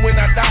question when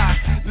I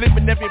die.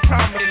 Living every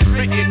promise,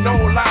 written, no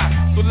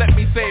lie. So let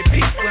me say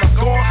peace when I'm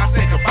gone, I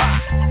say goodbye.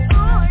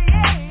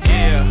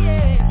 Yeah.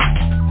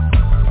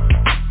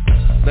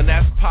 Then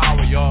that's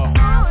power, y'all.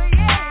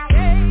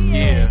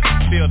 Yeah,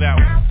 feel that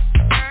one.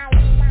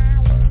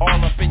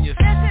 All up in your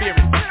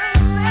spirit.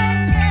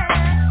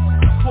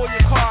 Pull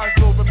your cars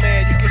over,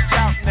 man, you can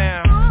shout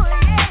now.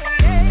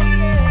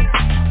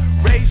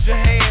 Raise your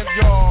hands,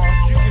 y'all,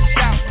 you can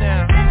shout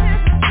now.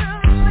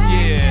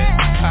 Yeah,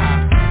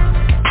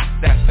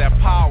 that's that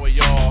power,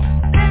 y'all.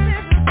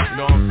 You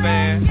know what I'm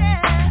saying?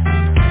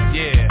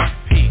 Yeah,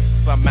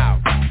 peace, I'm out.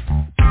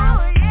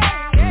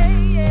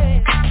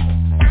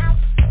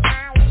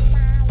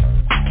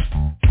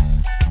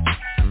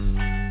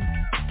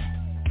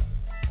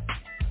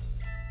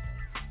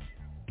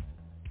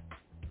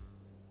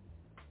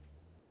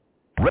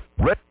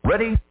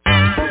 Ready?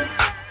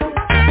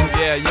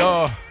 Yeah,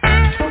 y'all.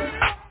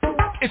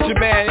 It's your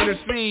man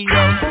Intercede,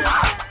 yo.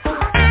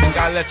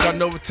 Gotta let y'all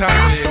know what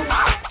time it is.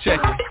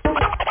 Check it.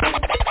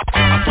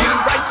 Get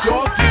it right,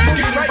 y'all.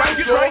 Get it right,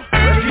 y'all.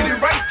 Get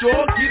it right,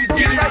 y'all. Get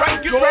it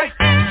right, y'all.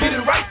 Get it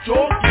right,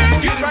 y'all.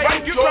 Get it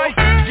right, y'all.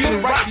 Get it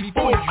right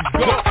before you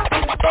go.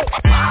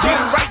 Get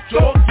it right,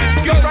 y'all.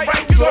 Get it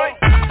right, y'all.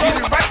 Get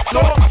it right,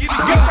 y'all. Get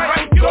it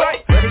right, y'all.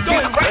 Get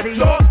it right,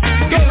 y'all.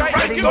 Get it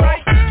right, y'all.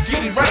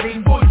 Get it right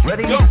before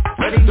you go.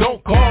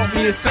 Don't call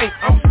me a saint,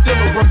 I'm still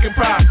a work in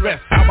progress.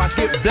 How I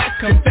get black,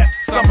 confess,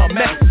 I'm a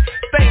mess.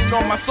 Stain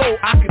on my soul,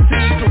 I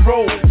continue to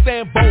roll.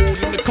 Stand bold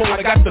in the cold,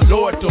 I got the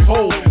Lord to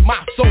hold. My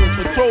soul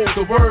patrol,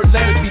 the word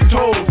let it be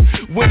told.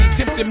 When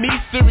he tempted me,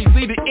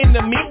 seriously the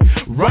enemy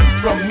run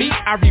from me,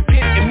 I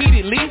repent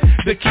immediately.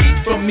 The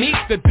key for me,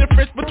 the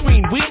difference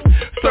between we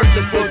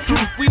searching for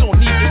truth, we don't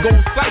need to go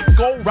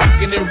psycho.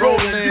 Rockin' and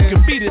rollin', you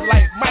can beat it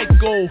like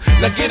Michael.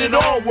 Now get it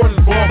on, word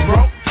is born,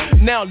 bro.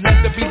 Now let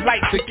there be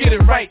light to get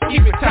it right,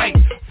 keep it tight.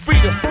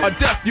 Freedom or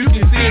death, you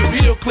can see it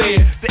real clear.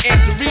 The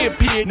answer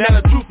reappeared, now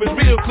the truth is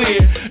real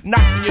clear.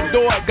 Knocking your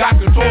door, God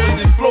controlling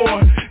this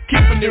floor.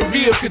 Keeping it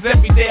real, cause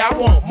every day I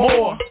want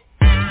more.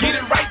 Get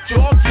it right,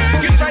 y'all,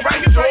 get it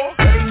right, y'all.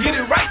 Get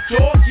it right,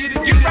 y'all, get it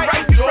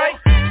right, y'all.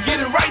 Get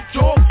it right,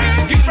 y'all,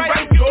 get it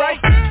right, y'all.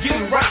 Get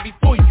it right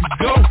before you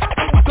go.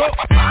 Get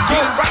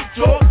it right,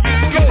 y'all,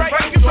 get it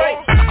right, y'all.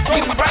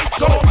 Get it right,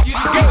 y'all, get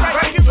it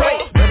right,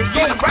 y'all.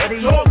 Get it right,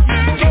 y'all,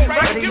 get it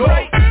right,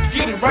 y'all.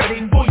 Get it right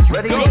before you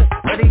go.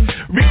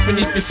 Reach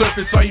beneath the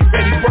surface, are you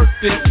ready? Work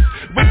this.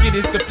 Wicked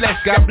is the flesh,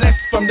 God bless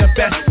from the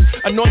best.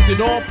 Anointed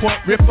on point,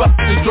 rip up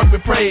the drug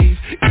with praise.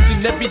 Each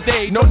and every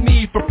day, no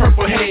need for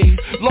purple haze.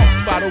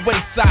 Lost by the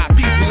wayside,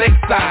 peaceful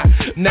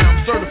lakeside. Now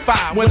I'm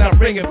certified when I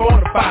bring it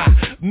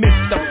bonafide.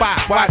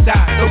 Mystified, why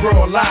die? The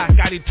world lie.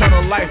 Got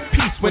eternal life,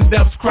 peace when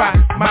doves cry.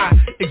 My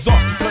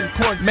exhausted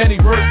concord, many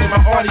words to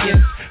my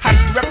audience. How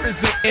you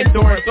represent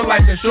endurance or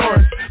life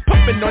insurance.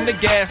 Pumping on the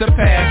gas to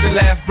pass the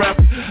last breath.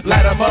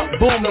 Light 'em up,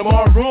 boom, no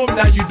more room,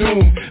 now you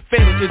doom.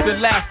 Fatal is the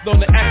last,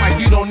 don't act like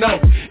you don't know.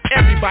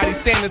 Everybody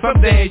standing,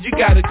 someday you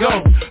gotta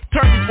go.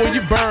 Turn before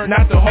you burn,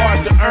 not too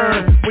hard to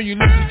earn. When you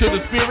listen to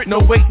the spirit, no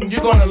waiting,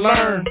 you're gonna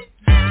learn.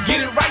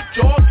 Get it right,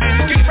 y'all,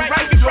 get it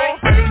right, y'all.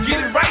 Get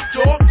it right,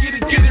 y'all, get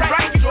it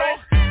right, y'all.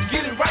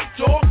 Get it right,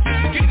 y'all,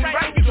 get it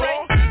right,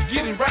 y'all.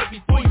 Get it right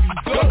before you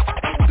go.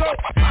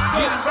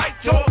 Get it right,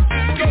 y'all,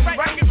 get it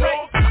right,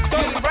 y'all.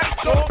 Get it right,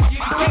 y'all,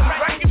 get it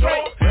right,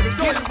 y'all.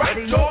 Get it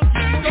right, y'all,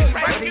 get it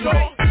right,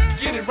 y'all.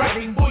 Get it right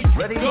before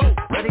you go.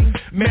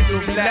 Mental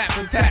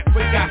relapse attack,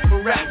 we got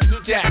for rap,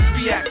 new jack.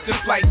 react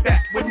just like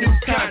that with new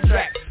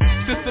contracts.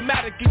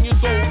 Systematic in your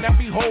soul, now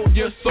behold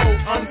your soul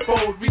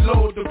unfold,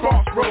 reload the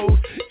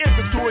crossroads.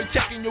 Inventory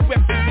checking your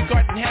weapon,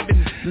 regarding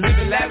heaven,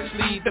 living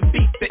lavishly,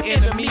 defeat the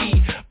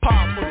enemy.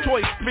 Powerful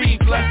choice, 3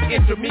 plus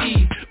enter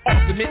me.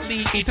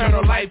 Ultimately,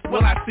 eternal life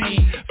will I see.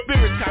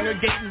 Spirits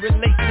congregating,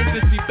 relating,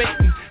 just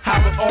debating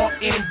how it all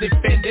ends,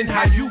 defending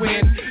how you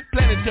win.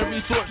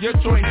 Planetary source, your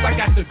choice, I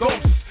got the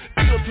ghost.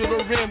 Feel to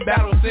the rim,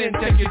 battle sin,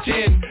 take your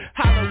chin.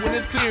 Holler when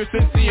it's clear,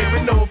 sincere,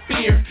 and no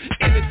fear.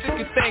 In the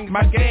thick of things,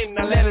 my game,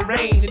 now let it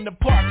rain. In the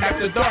park,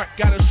 after dark,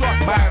 got a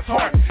shark by his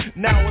heart.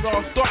 Now it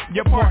all starts,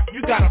 your part,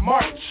 you gotta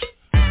march.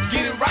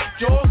 Get it right,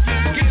 Joel,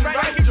 get it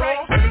right,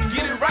 Joel.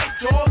 Get it right,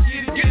 Joel,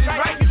 get it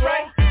right,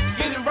 Joel.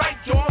 Get it right,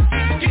 Joel,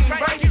 get it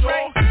right,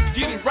 Joel.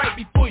 Get it right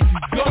before you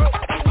go.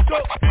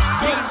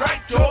 Get it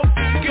right, Joel,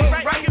 get it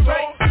right,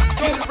 Joel.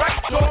 Get it right,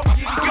 Joel, get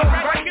it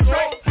right,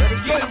 Joel.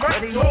 Get it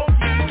right, Joel,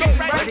 get it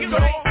right,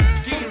 Joel.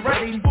 Get it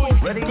right before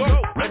you go.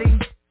 Ready,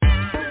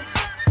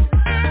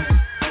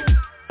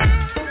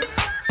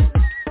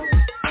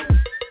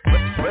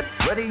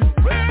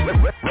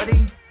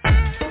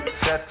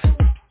 set,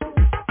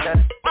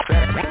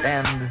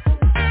 and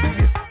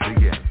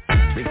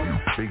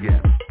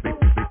begin.